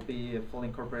 So we'll be fully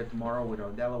incorporated tomorrow with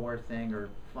our Delaware thing,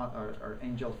 our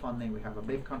angel funding. We have a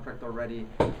big contract already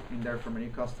in there from a new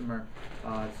customer.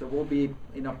 So we'll be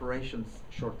in operations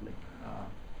shortly.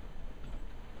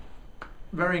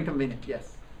 Very inconvenient,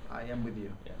 yes. I am with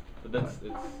you. Yeah, but that's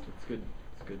it's good.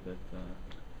 It's good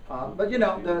that. But you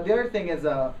know, the other thing is,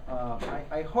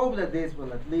 I hope that this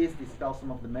will at least dispel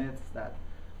some of the myths that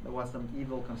there was some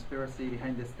evil conspiracy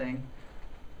behind this thing.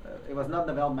 It was not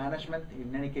Novell management.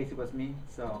 In any case, it was me.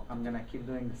 So I'm gonna keep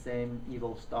doing the same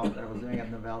evil stuff that I was doing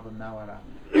at Novell, but now at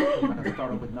a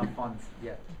startup with no funds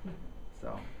yet.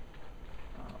 So,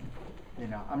 you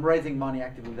know, I'm raising money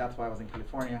actively. That's why I was in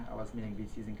California. I was meeting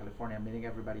VCs in California. I'm meeting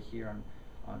everybody here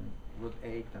on Route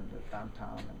 8 and the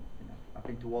downtown. And you know, I've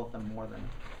been to Waltham more than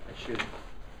I should,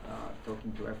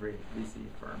 talking to every VC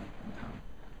firm in town.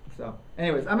 So,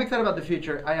 anyways, I'm excited about the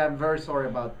future. I am very sorry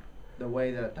about the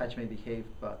way that Attachmate behaved,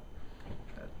 but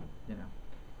you know,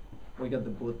 we got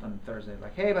the boot on Thursday.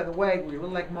 Like, hey, by the way, we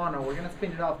really like Mono. We're gonna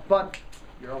spin it off, but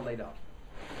you're all laid off.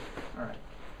 All right.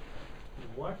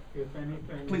 What, if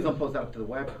anything? Please don't post that up to the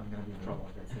web. I'm gonna be in trouble,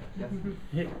 like I said.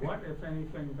 Yes. What, if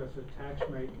anything, does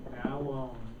Attachmate now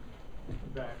own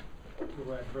that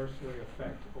will adversely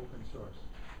affect open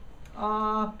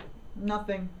source?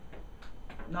 Nothing.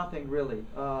 Nothing really.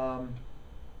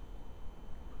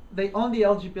 They own the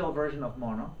LGPL version of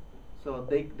Mono, so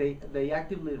they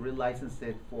actively relicense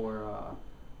it for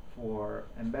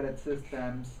embedded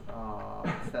systems,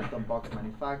 set-top box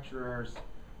manufacturers,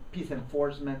 peace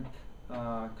enforcement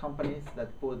companies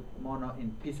that put Mono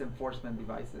in peace enforcement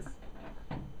devices.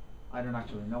 I don't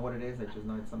actually know what it is. I just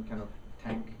know it's some kind of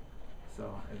tank. So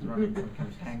it's running some kind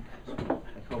of tank.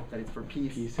 I hope that it's for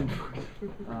peace. Peace enforcement.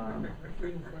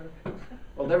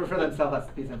 Well, they refer themselves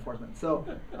as peace enforcement. So,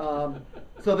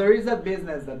 so there is that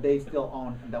business that they still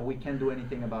own and that we can't do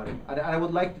anything about it. I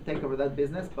would like to take over that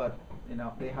business, but you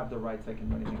know they have the rights. I can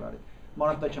do anything about it.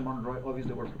 Monotouch and Monodroid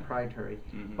obviously were proprietary,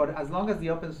 but as long as the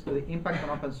impact on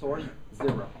open source,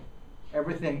 zero.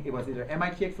 Everything, it was either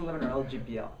MIT X11 or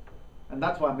LGPL, and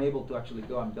that's why I'm able to actually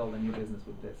go and build a new business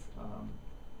with this.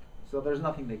 So there's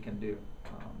nothing they can do.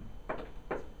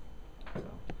 So.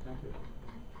 Thank you.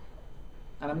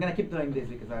 And I'm gonna keep doing this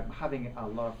because I'm having a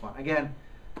lot of fun. Again,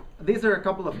 these are a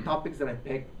couple of topics that I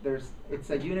picked. It's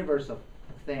a universe of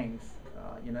things.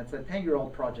 You know, it's a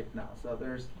 10-year-old project now. So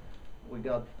we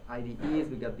got IDEs,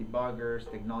 we got debuggers,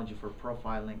 technology for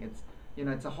profiling.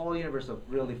 It's a whole universe of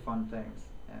really fun things.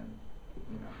 And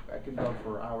you know, I could go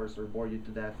for hours or bore you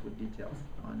to death with details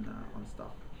on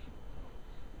stuff.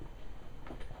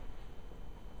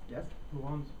 Yes? Who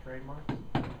owns the trademark?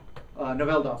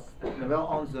 Novell does.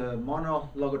 Novell owns the Mono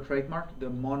logo trademark, the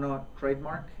Mono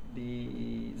trademark,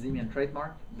 the Ximian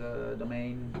trademark, the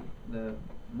domain, the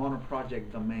Mono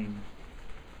project domain.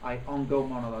 I own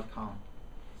gomono.com.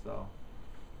 So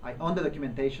I own the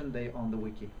documentation, they own the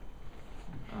wiki.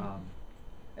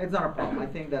 It's not a problem.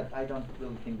 I don't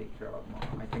really think they care about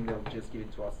Mono. I think they'll just give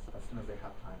it to us as soon as they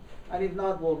have time. And if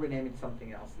not, we'll rename it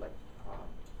something else. Like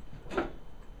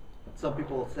some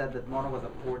people said that Mono was a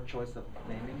poor choice of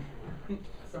naming.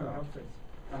 It's unhealthy.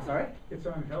 I'm sorry? It's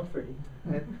unhealthy.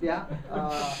 Yeah.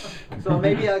 So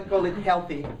maybe I'll call it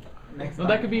healthy next Well,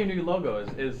 time. that could be your new logo.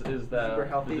 Is Super the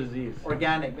healthy. disease?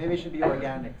 Organic. Maybe it should be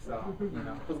organic. So you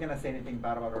know, who's gonna say anything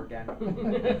bad about organic?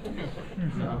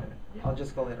 So I'll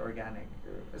just call it organic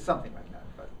or something like that.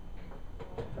 But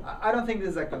I don't think this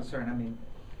is a concern. I mean,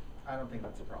 I don't think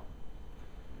that's a problem.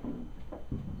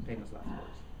 Famous last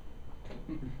words.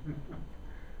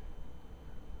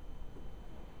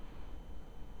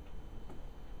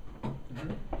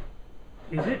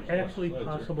 Is it actually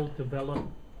possible to develop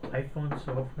iPhone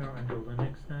software under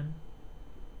Linux then?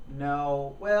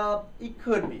 No, well, it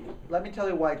could be. Let me tell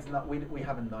you why it's not. We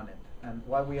haven't done it, and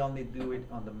why we only do it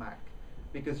on the Mac,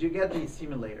 because you get the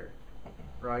simulator,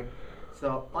 right?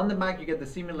 So on the Mac you get the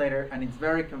simulator, and it's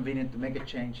very convenient to make a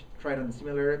change. Try it on the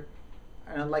simulator,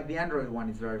 and unlike the Android one,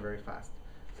 it's very, very fast.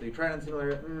 So you try it on the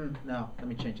simulator. No, let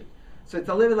me change it. So it's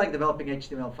a little bit like developing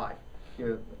HTML5.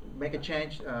 You make a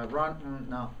change, run,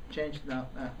 no, change, no,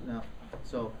 no.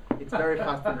 So it's very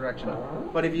fast interaction.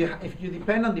 But if you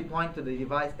depend on deploying to the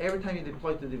device, every time you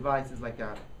deploy to the device is like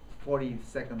a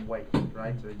 40-second wait,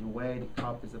 right? So you wait, it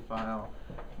copies the file,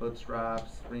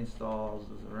 bootstraps, reinstalls.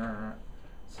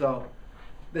 So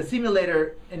the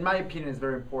simulator, in my opinion, is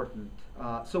very important.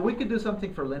 So we could do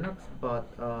something for Linux, but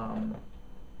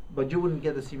you wouldn't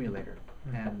get a simulator,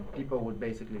 and people would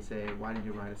basically say, "Why did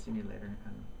you write a simulator?"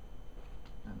 And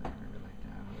then we're like,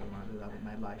 "Yeah, I don't want to do that with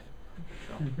my life."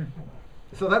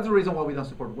 So that's the reason why we don't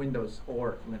support Windows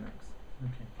or Linux.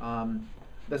 Okay.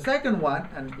 The second one,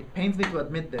 and it pains me to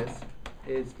admit this,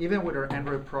 is even with our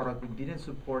Android product, we didn't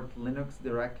support Linux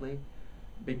directly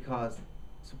because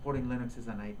supporting Linux is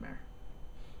a nightmare.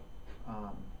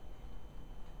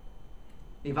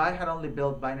 If I had only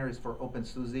built binaries for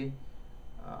OpenSUSE,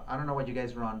 I don't know what you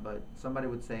guys run, but somebody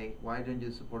would say, why don't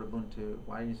you support Ubuntu?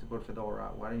 Why don't you support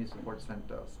Fedora? Why don't you support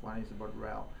CentOS? Why don't you support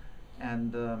RHEL?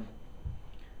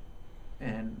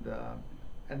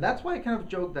 And that's why I kind of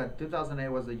joke that 2008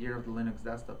 was the year of the Linux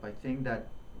desktop. I think that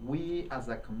we as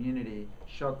a community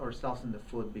shot ourselves in the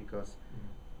foot because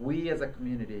we as a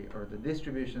community, or the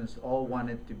distributions, all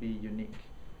wanted to be unique.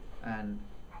 And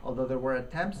although there were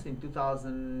attempts in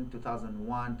 2000,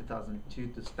 2001, 2002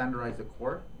 to standardize the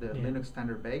core, the Linux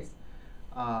standard base,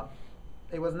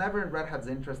 it was never in Red Hat's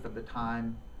interest at the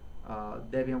time.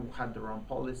 Debian had their own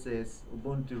policies.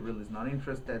 Ubuntu really is not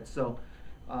interested. So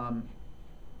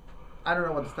I don't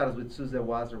know what the status with SUSE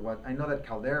was or what. I know that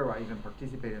Caldera even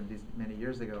participated in this many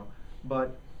years ago,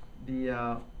 but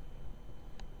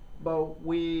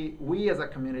we as a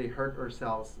community hurt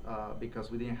ourselves because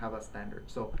we didn't have a standard.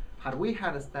 So had we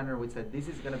had a standard, we said this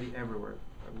is going to be everywhere.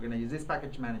 We're going to use this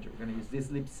package manager. We're going to use this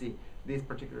libc, this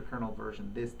particular kernel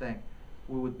version, this thing.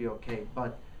 We would be okay.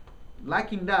 But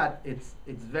lacking that, it's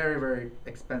very, very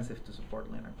expensive to support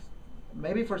Linux.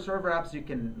 Maybe for server apps you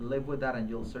can live with that and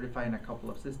you'll certify in a couple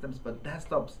of systems, but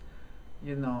desktops,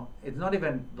 you know, it's not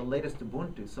even the latest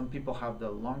Ubuntu. Some people have the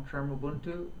long-term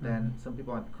Ubuntu, then some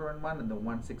people have the current one and the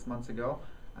one 6 months ago,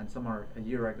 and some are a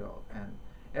year ago. And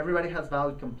everybody has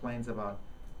valid complaints about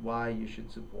why you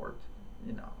should support,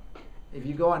 you know. If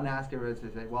you go and ask everybody,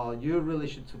 they say, well, you really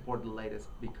should support the latest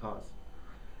because.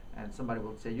 And somebody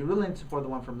will say, you really need to support the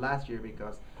one from last year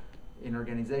because in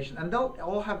organization, and they'll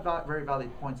all have very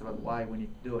valid points about why we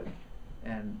need to do it,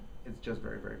 and it's just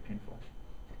very, very painful.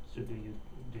 So do you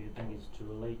think it's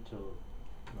too late to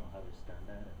have a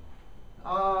standard?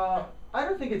 I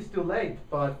don't think it's too late,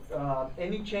 but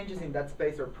any changes in that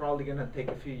space are probably going to take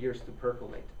a few years to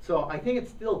percolate. So I think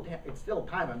it's still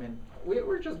time. I mean,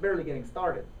 we're just barely getting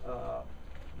started,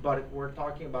 but we're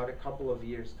talking about a couple of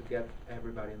years to get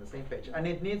everybody on the same page, and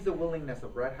it needs the willingness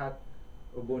of Red Hat,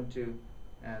 Ubuntu,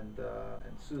 and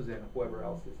SUSE and whoever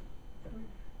else is.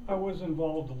 I was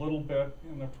involved a little bit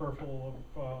in the peripheral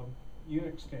of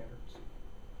Unix standards.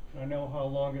 I know how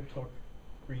long it took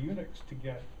for Unix to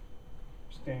get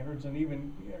standards, and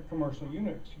even commercial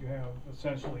Unix, you have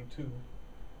essentially two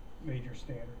major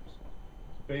standards.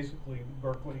 Basically,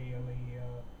 Berkeley and the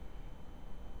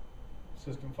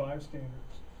System 5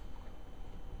 standards.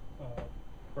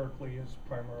 Berkeley is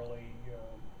primarily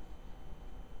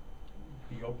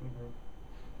the open group,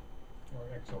 or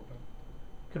X-Open.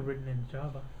 Could have written in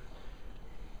Java.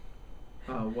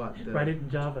 What? Write it in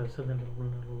Java, so then it'll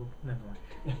run a little. Never mind.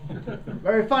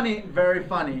 Very funny, very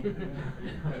funny.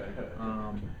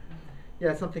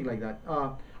 Yeah, something like that.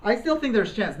 I still think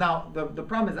there's chance. Now, the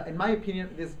problem is, in my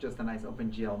opinion, this is just a nice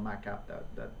OpenGL Mac app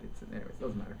that it's, anyways,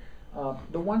 doesn't matter.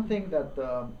 The one thing that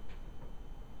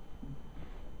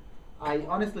I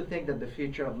honestly think that the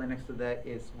future of Linux today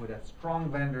is with a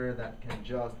strong vendor that can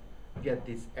just get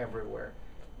this everywhere.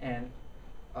 And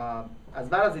as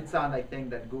bad as it sounds, I think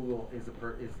that Google is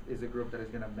a group that is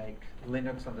going to make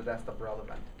Linux on the desktop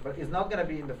relevant. But it's not going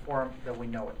to be in the form that we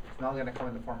know it. It's not going to come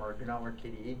in the form of GNOME or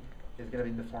KDE. It's going to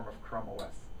be in the form of Chrome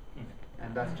OS.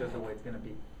 And that's just the way it's going to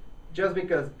be. Just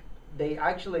because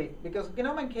because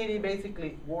GNOME and KDE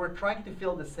basically were trying to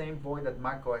fill the same void that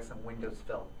Mac OS and Windows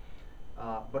filled.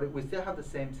 But we still have the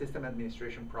same system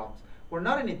administration problems. We're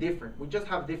not any different. We just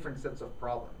have different sets of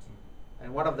problems.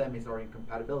 And one of them is our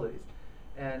incompatibilities.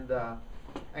 And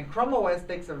Chrome OS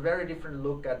takes a very different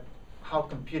look at how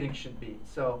computing should be.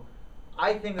 So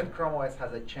I think that Chrome OS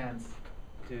has a chance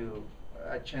to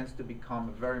become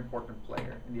a very important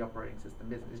player in the operating system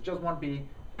business. It just won't be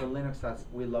the Linux as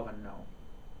we love and know.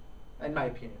 In my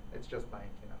opinion, it's just my,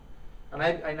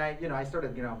 And I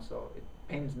started GNOME, so it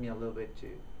pains me a little bit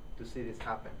to see this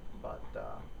happen. But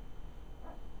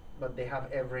they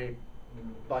have every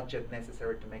budget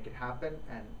necessary to make it happen,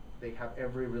 and they have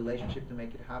every relationship to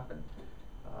make it happen.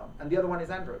 And the other one is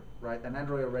Android, right? And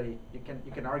Android already, you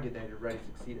can argue that it already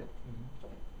succeeded.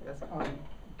 Yes?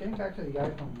 Getting back to the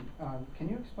iPhone, can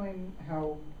you explain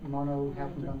how mono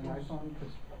happened on the iPhone?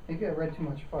 Because maybe I read too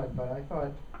much FUD, but I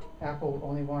thought Apple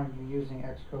only wanted you using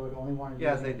Xcode, only wanted you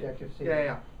Yes, using they did. Objective-C. Yeah.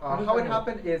 does How that it work?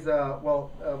 happened is,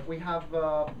 we have,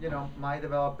 my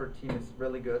developer team is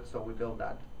really good, so we build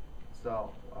that.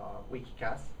 So,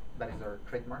 Icaza, that is our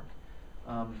trademark.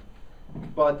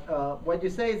 But what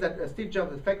you say is that Steve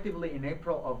Jobs, effectively in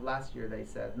April of last year, they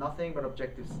said nothing but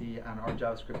Objective-C and our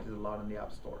JavaScript is allowed in the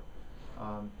App Store.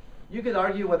 You could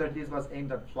argue whether this was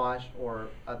aimed at Flash or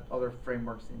at other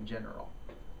frameworks in general.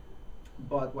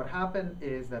 But what happened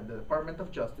is that the Department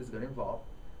of Justice got involved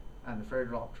and the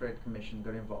Federal Trade Commission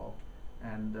got involved,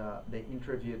 and they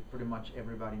interviewed pretty much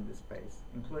everybody in the space,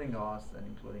 including us and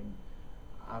including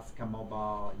Aska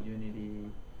Mobile,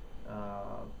 Unity,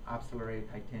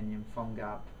 Accelerate, Titanium,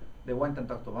 PhoneGap. They went and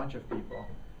talked to a bunch of people,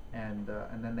 and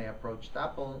then they approached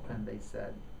Apple and they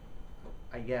said,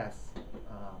 I guess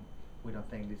we don't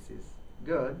think this is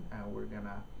good, and we're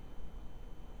gonna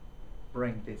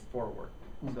bring this forward.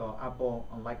 So Apple,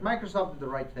 unlike Microsoft, did the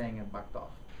right thing and backed off.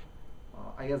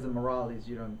 I guess the morale is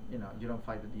you don't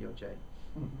fight the DOJ.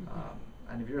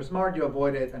 And if you're smart, you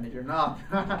avoid it, and if you're not,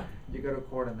 you go to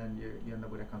court, and then you end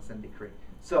up with a consent decree.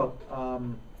 So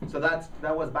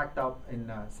that was backed up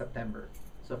in September.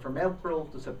 So from April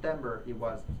to September, it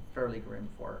was fairly grim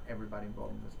for everybody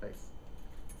involved in the space.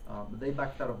 But they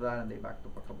backed out of that, and they backed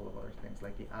up a couple of other things,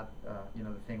 like the ad,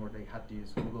 the thing where they had to use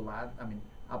Google Ads. I mean,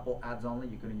 Apple Ads only.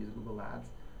 You couldn't use Google Ads,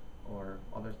 or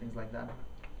other things like that.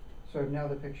 So now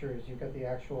the picture is you've got the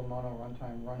actual mono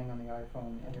runtime running on the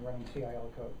iPhone, and you're running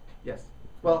CIL code. Yes.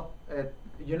 Well,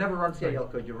 you never run CIL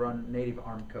code. You run native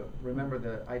ARM code. Remember,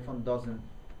 the iPhone doesn't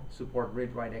support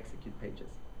read, write, execute pages,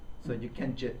 so you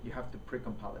can't you have to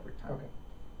pre-compile every time. Okay.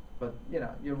 But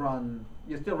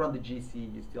you still run the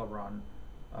GC. You still run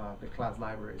the class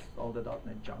libraries. All the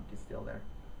 .NET junk is still there.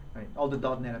 I mean, all the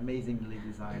 .NET amazingly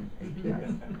designed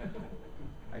APIs.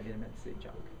 I didn't mean to say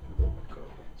junk.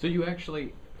 So you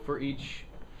actually, for each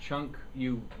chunk,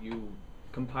 you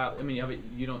compile. I mean,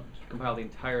 you don't compile the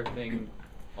entire thing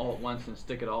all at once and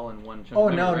stick it all in one chunk. Oh,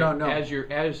 of memory, no. As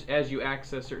you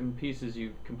access certain pieces,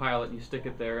 you compile it and you stick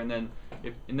it there, and then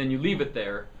you leave it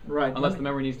there. Right. Unless the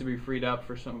memory needs to be freed up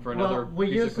for another. Well, we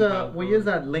piece use of compiled we code. use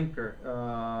that linker.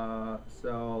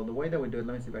 So the way that we do it,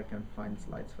 let me see if I can find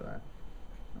slides for that.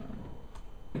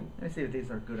 Let me see if these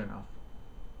are good enough.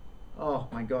 Oh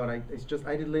my God! I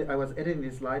was editing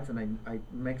these slides and I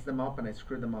mixed them up and I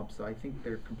screwed them up. So I think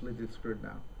they're completely screwed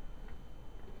now.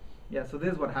 Yeah. So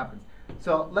this is what happens.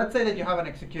 So let's say that you have an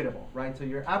executable, right? So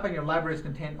your app and your libraries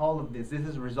contain all of this. This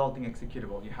is a resulting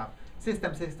executable. You have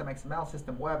system XML,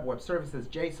 system web services,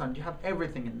 JSON. You have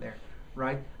everything in there,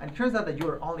 right? And it turns out that you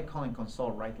are only calling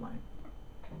console write line.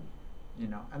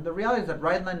 And the reality is that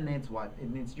write line needs what? It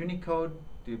needs Unicode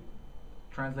to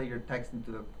translate your text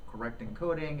into the correct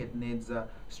encoding. It needs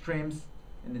streams.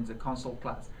 It needs a console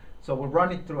class. So we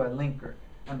run it through a linker.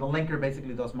 And the linker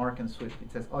basically does mark and sweep.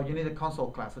 It says, oh, you need a console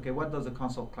class. Okay, what does a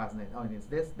console class need? Oh, it needs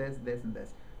this, and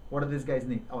this. What do these guys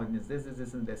need? Oh, it needs this, and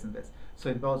this, and this. So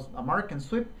it does a mark and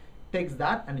sweep, takes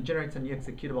that, and it generates a new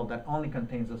executable that only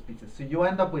contains those pieces. So you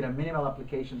end up with a minimal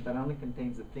application that only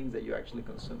contains the things that you actually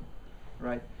consume,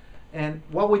 right? And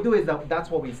what we do is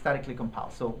that's what we statically compile.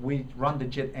 So we run the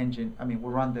JIT engine. I mean,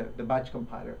 we run the batch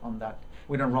compiler on that.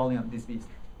 We don't roll it on this beast.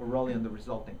 We're rolling on the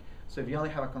resulting. So if you only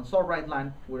have a console write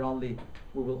line, we will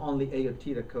only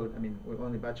AOT the code. I mean, we'll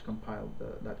only batch compile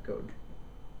that code.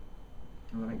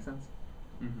 Does that make sense?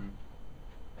 Mm-hmm.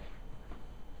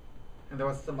 And there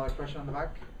was some other question on the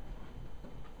back.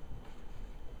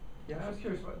 Yeah, I was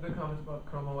curious about the comments about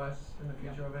Chrome OS and the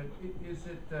future of it. Is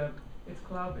it? It's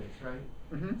cloud-based, right?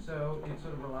 Mm-hmm. So it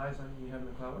sort of relies on you having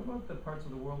the cloud. What about the parts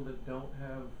of the world that don't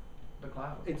have the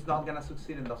cloud? It's not gonna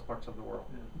succeed in those parts of the world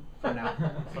Yeah. for now.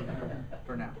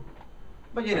 For now.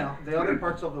 But the other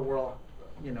parts of the world,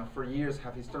 for years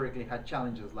have historically had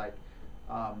challenges like,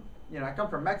 I come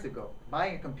from Mexico.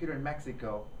 Buying a computer in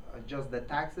Mexico, just the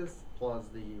taxes plus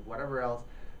the whatever else.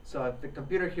 So if the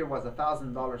computer here was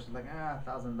 $1,000, it's like,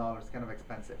 $1,000, kind of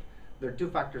expensive. There are two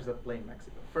factors that play in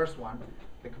Mexico. First one,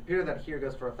 the computer that here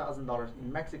goes for $1,000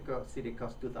 in Mexico City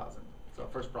costs $2,000. So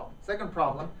first problem. Second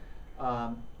problem,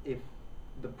 if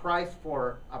the price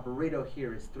for a burrito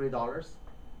here is $3,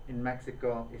 in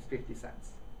Mexico is 50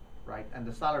 cents, right? And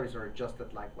the salaries are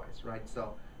adjusted likewise, right?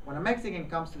 So when a Mexican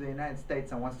comes to the United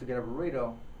States and wants to get a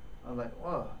burrito, I'm like,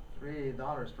 whoa, $3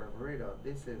 for a burrito.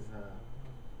 This is,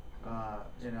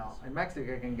 in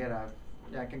Mexico I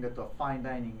can go to a fine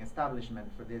dining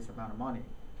establishment for this amount of money.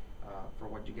 for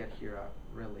what you get here, a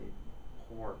really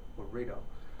poor burrito.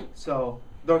 So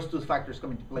those two factors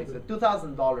come into play. So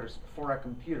 $2,000 for a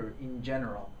computer in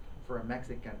general for a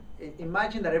Mexican.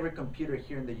 Imagine that every computer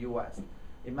here in the U.S.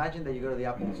 Imagine that you go to the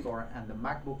Apple store and the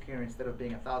MacBook here, instead of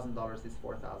being $1,000, is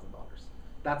 $4,000.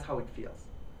 That's how it feels.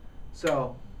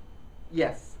 So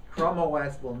yes, Chrome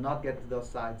OS will not get to those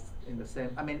sites in the same.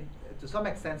 I mean, to some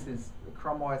extent, since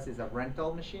Chrome OS is a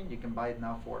rental machine, you can buy it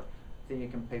now for, I think you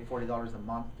can pay $40 a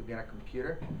month to get a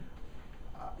computer.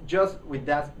 Just with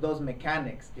those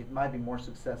mechanics, it might be more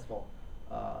successful,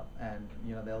 and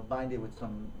they'll bind it with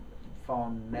some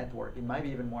phone network. It might be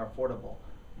even more affordable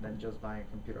than just buying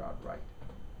a computer outright.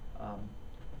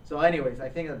 So anyways, I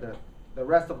think that the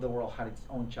rest of the world had its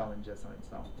own challenges on its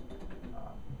own.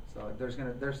 So there's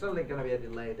certainly going to be a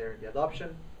delay there in the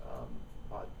adoption,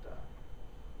 but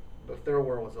the third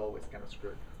world was always kind of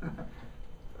screwed.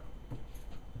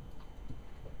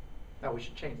 Now we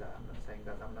should change that. I'm not saying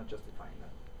that. I'm not justifying that.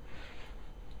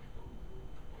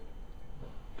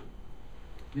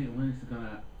 Do you think Linux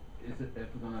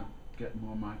is gonna get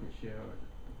more market share?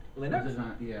 Or Linux? Is it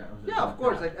gonna, yeah. Or is it Yeah, gonna of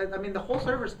course. die? I mean, the whole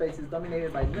server space is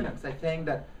dominated by Linux. I think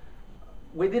that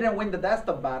we didn't win the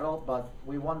desktop battle, but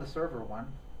we won the server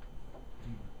one.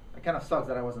 It kind of sucks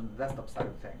that I was on the desktop side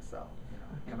of things, so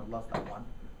I kind of lost that one.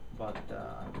 But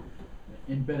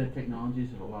embedded technologies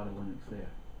have a lot of Linux there.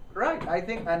 right, I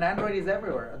think, and Android is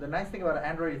everywhere. The nice thing about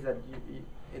Android is that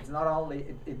it's not only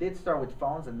it did start with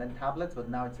phones and then tablets, but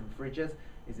now it's in fridges,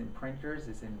 it's in printers,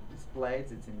 it's in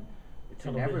displays, it's in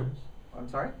every. Televisions. I'm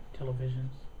sorry. Televisions.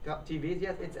 TVs,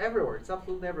 yes, it's everywhere. It's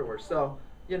absolutely everywhere. So,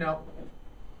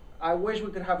 I wish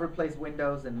we could have replaced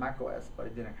Windows and Mac OS, but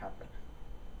it didn't happen.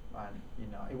 And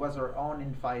it was our own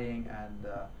infighting,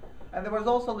 and there was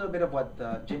also a little bit of what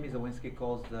Jamie Zawinski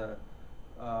calls the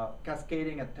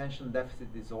cascading attention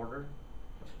deficit disorder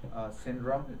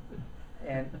syndrome.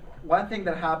 And one thing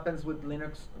that happens with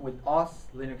Linux, with us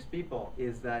Linux people,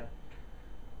 is that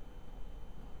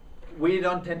we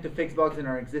don't tend to fix bugs in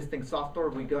our existing software.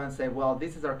 We go and say, well,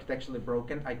 this is architecturally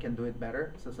broken, I can do it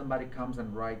better. So somebody comes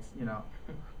and writes,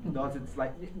 it's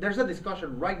like, there's a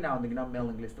discussion right now on the Gnome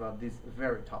mailing list about this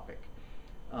very topic.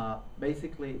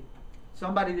 Basically,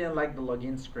 somebody didn't like the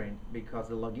login screen because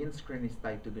the login screen is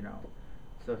tied to Gnome.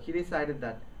 So he decided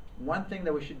that one thing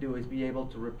that we should do is be able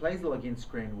to replace the login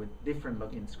screen with different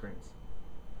login screens.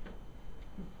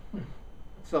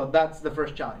 So that's the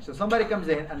first challenge. So somebody comes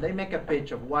in and they make a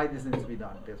pitch of why this needs to be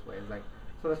done this way. It's like,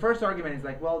 so the first argument is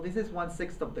like, well, this is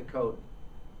 1/6 of the code.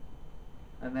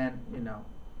 And then,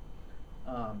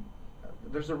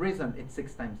 there's a reason it's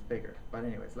 6 times bigger. But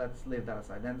anyways, let's leave that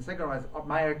aside. Then the second one is,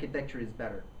 my architecture is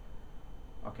better.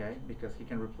 Okay, because he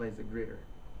can replace the gritter.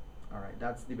 All right,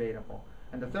 that's debatable.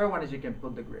 And the third one is you can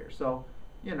put the gritter. So,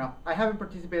 I haven't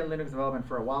participated in Linux development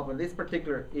for a while, but this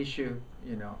particular issue,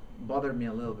 bothered me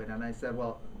a little bit. And I said,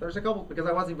 well, there's a couple, because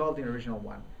I was involved in the original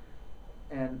one.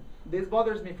 And this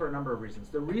bothers me for a number of reasons.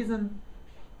 The reason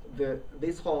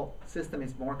this whole system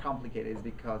is more complicated is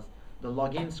because the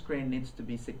login screen needs to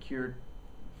be secured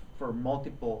for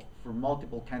multiple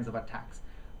kinds of attacks.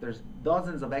 There's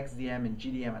dozens of XDM and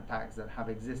GDM attacks that have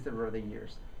existed over the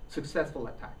years, successful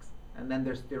attacks. And then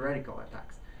there's theoretical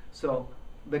attacks. So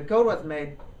the code was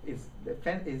made, is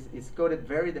coded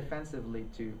very defensively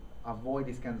to avoid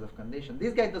these kinds of conditions.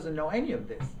 This guy doesn't know any of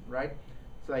this, right?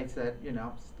 So I said,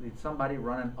 did somebody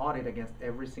run an audit against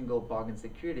every single bug and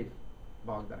security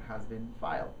bug that has been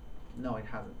filed? No, it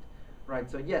hasn't, right?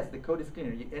 So yes, the code is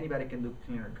cleaner. Anybody can do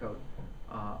cleaner code,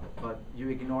 but you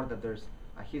ignore that there's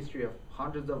a history of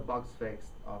hundreds of bugs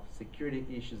fixed, of security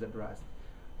issues addressed.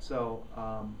 So.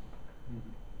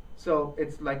 So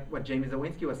it's like what Jamie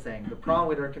Zawinski was saying. The problem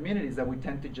with our community is that we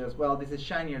tend to just, well, this is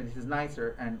shinier, this is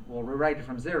nicer, and we'll rewrite it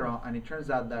from zero. And it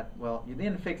turns out that, well, you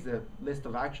didn't fix the list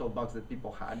of actual bugs that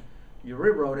people had. You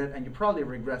rewrote it, and you probably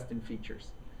regressed in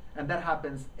features. And that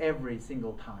happens every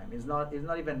single time. It's not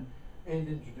even. And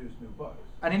introduce new bugs.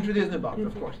 And introduce new bugs,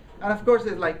 of course. And of course,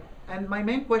 it's like, and my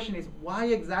main question is, why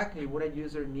exactly would a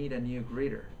user need a new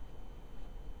greeter?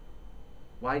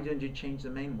 Why don't you change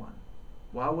the main one?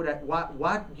 Why would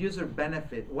what user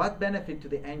benefit, what benefit to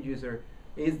the end user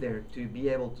is there to be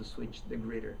able to switch the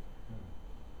greeter?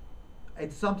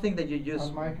 It's something that you use.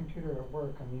 On my computer at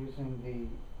work, I'm using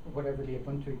whatever the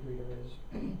Ubuntu greeter is,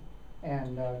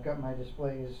 and I've got my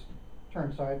displays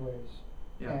turned sideways.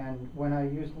 Yeah. And when I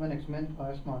used Linux Mint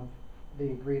last month, the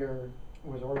greeter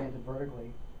was oriented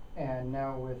vertically, and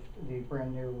now with the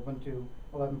brand new Ubuntu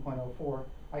 11.04,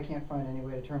 I can't find any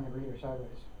way to turn the greeter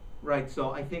sideways. Right, so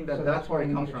I think that So that's that's where why it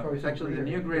you comes need a from. choice It's of actually the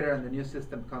breeder. new grader and the new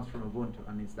system comes from Ubuntu,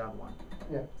 and it's that one.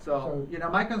 Yeah. So, you know,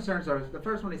 my concerns are, the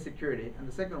first one is security, and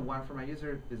the second one, from a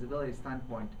user visibility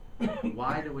standpoint,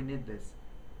 why do we need this?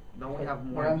 Don't we have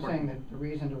more But I'm important? saying that the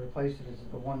reason to replace it is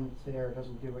that the one that's there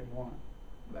doesn't do what you want.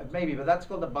 Maybe, but that's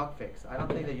called a bug fix. I don't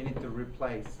think that you need to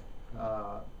replace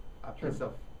a Sure. piece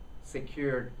of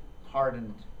secured,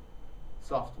 hardened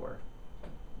software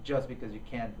just because you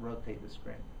can't rotate the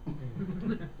screen.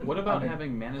 What about I mean,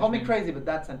 having management? Call me crazy, but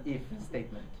that's an if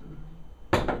statement.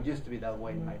 It used to be that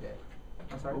way in my day.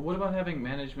 I'm sorry? What about having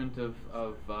management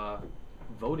of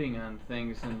voting on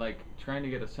things and like trying to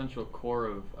get a central core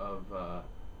of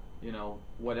you know,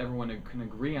 what everyone can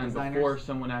agree on Designers? before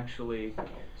someone actually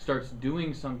starts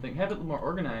doing something? Have it more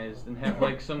organized and have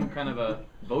like some kind of a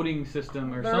voting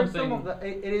system or There are something. some of the,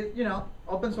 it is, you know,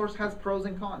 open source has pros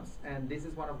and cons, and this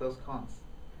is one of those cons.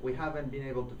 We haven't been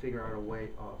able to figure out a way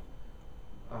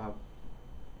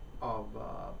of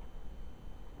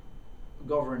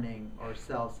governing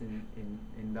ourselves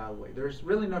in that way. There's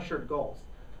really no shared goals,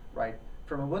 right?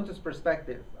 From Ubuntu's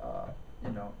perspective,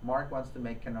 you know, Mark wants to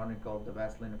make Canonical the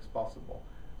best Linux possible,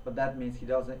 but that means he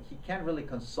can't really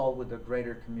consult with the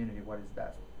greater community what is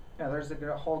best. You know, there's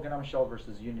a whole Gnome shell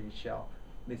versus Unity shell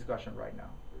discussion right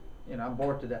now. You know, I'm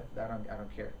bored to death. I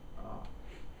don't care.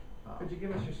 Could you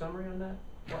give us your summary on that?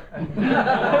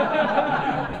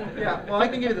 Yeah, well, I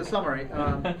can give you the summary.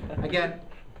 Again,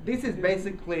 this is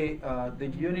basically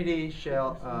the Unity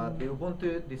shell, the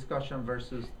Ubuntu discussion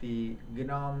versus the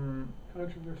Gnome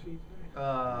Controversy.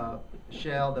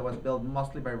 shell that was built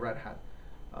mostly by Red Hat.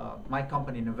 My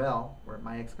company Novell, or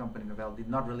my ex-company Novell, did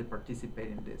not really participate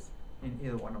in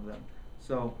either one of them.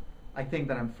 So I think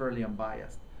that I'm fairly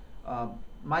unbiased.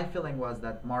 My feeling was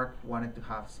that Mark wanted to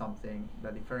have something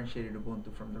that differentiated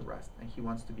Ubuntu from the rest, and he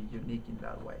wants to be unique in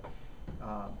that way.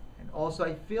 And also,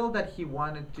 I feel that he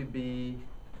wanted to be,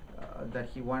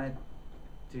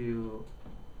 to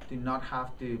not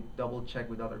have to double check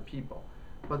with other people.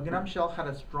 But Gnome Shell had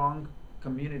a strong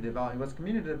community development. It was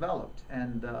community developed,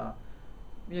 and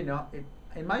you know,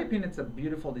 in my opinion, it's a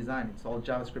beautiful design. It's all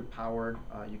JavaScript powered.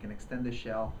 You can extend the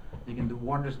shell. You can do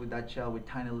wonders with that shell with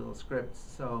tiny little scripts.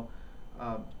 So,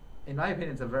 in my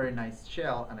opinion, it's a very nice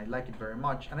shell, and I like it very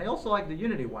much. And I also like the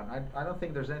Unity one. I don't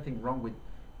think there's anything wrong with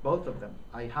both of them.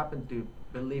 I happen to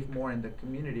believe more in the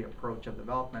community approach of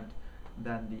development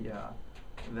than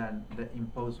the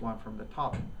imposed one from the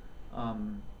top.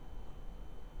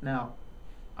 Now,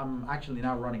 I'm actually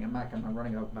now running a Mac, and I'm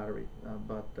running out of battery.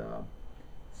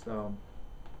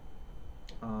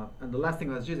 And the last thing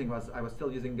I was using was, I was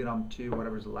still using Gnome 2,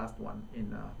 whatever's the last one,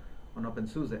 on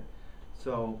OpenSUSE.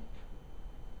 So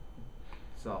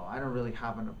I don't really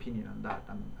have an opinion on that.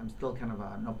 I'm still kind of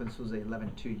an OpenSUSE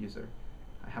 11.2 user.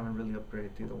 I haven't really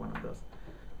upgraded to either one of those.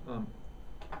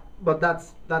 But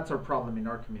that's our problem in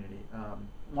our community.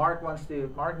 Mark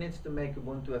needs to make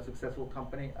Ubuntu a successful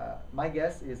company. My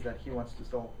guess is that he wants to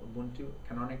sell Ubuntu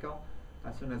Canonical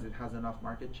as soon as it has enough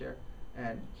market share,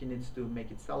 and he needs to make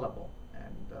it sellable.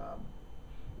 And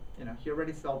you know, he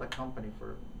already sold a company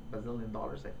for $1 bazillion.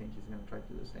 I think he's going to try to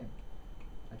do the same.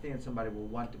 I think that somebody will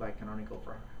want to buy Canonical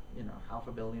for, you know,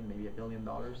 $500 million, maybe $1 billion.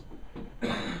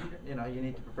 You know, you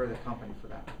need to prepare the company for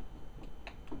that.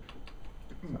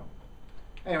 So,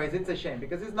 anyways, it's a shame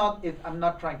because it's not. I'm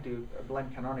not trying to blame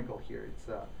Canonical here.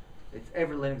 It's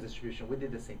every Linux distribution. We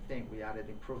did the same thing. We added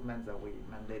improvements that we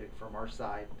mandated from our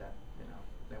side. That, you know,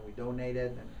 then we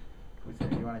donated, and we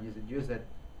said, if you want to use it, use it.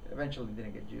 Eventually, it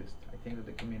didn't get used. I think that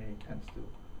the community tends to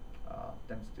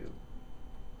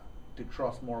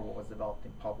trust more what was developed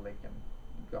in public and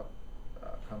got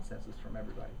consensus from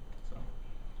everybody. So,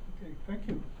 Okay, thank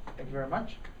you. thank you very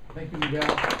much. Thank you, Miguel.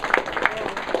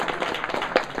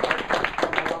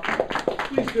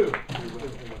 Please do.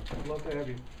 I'd love to have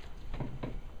you.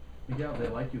 Miguel, they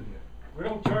like you here. We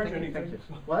don't charge Thank you, anything. thank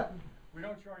you. What? We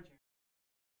don't charge you.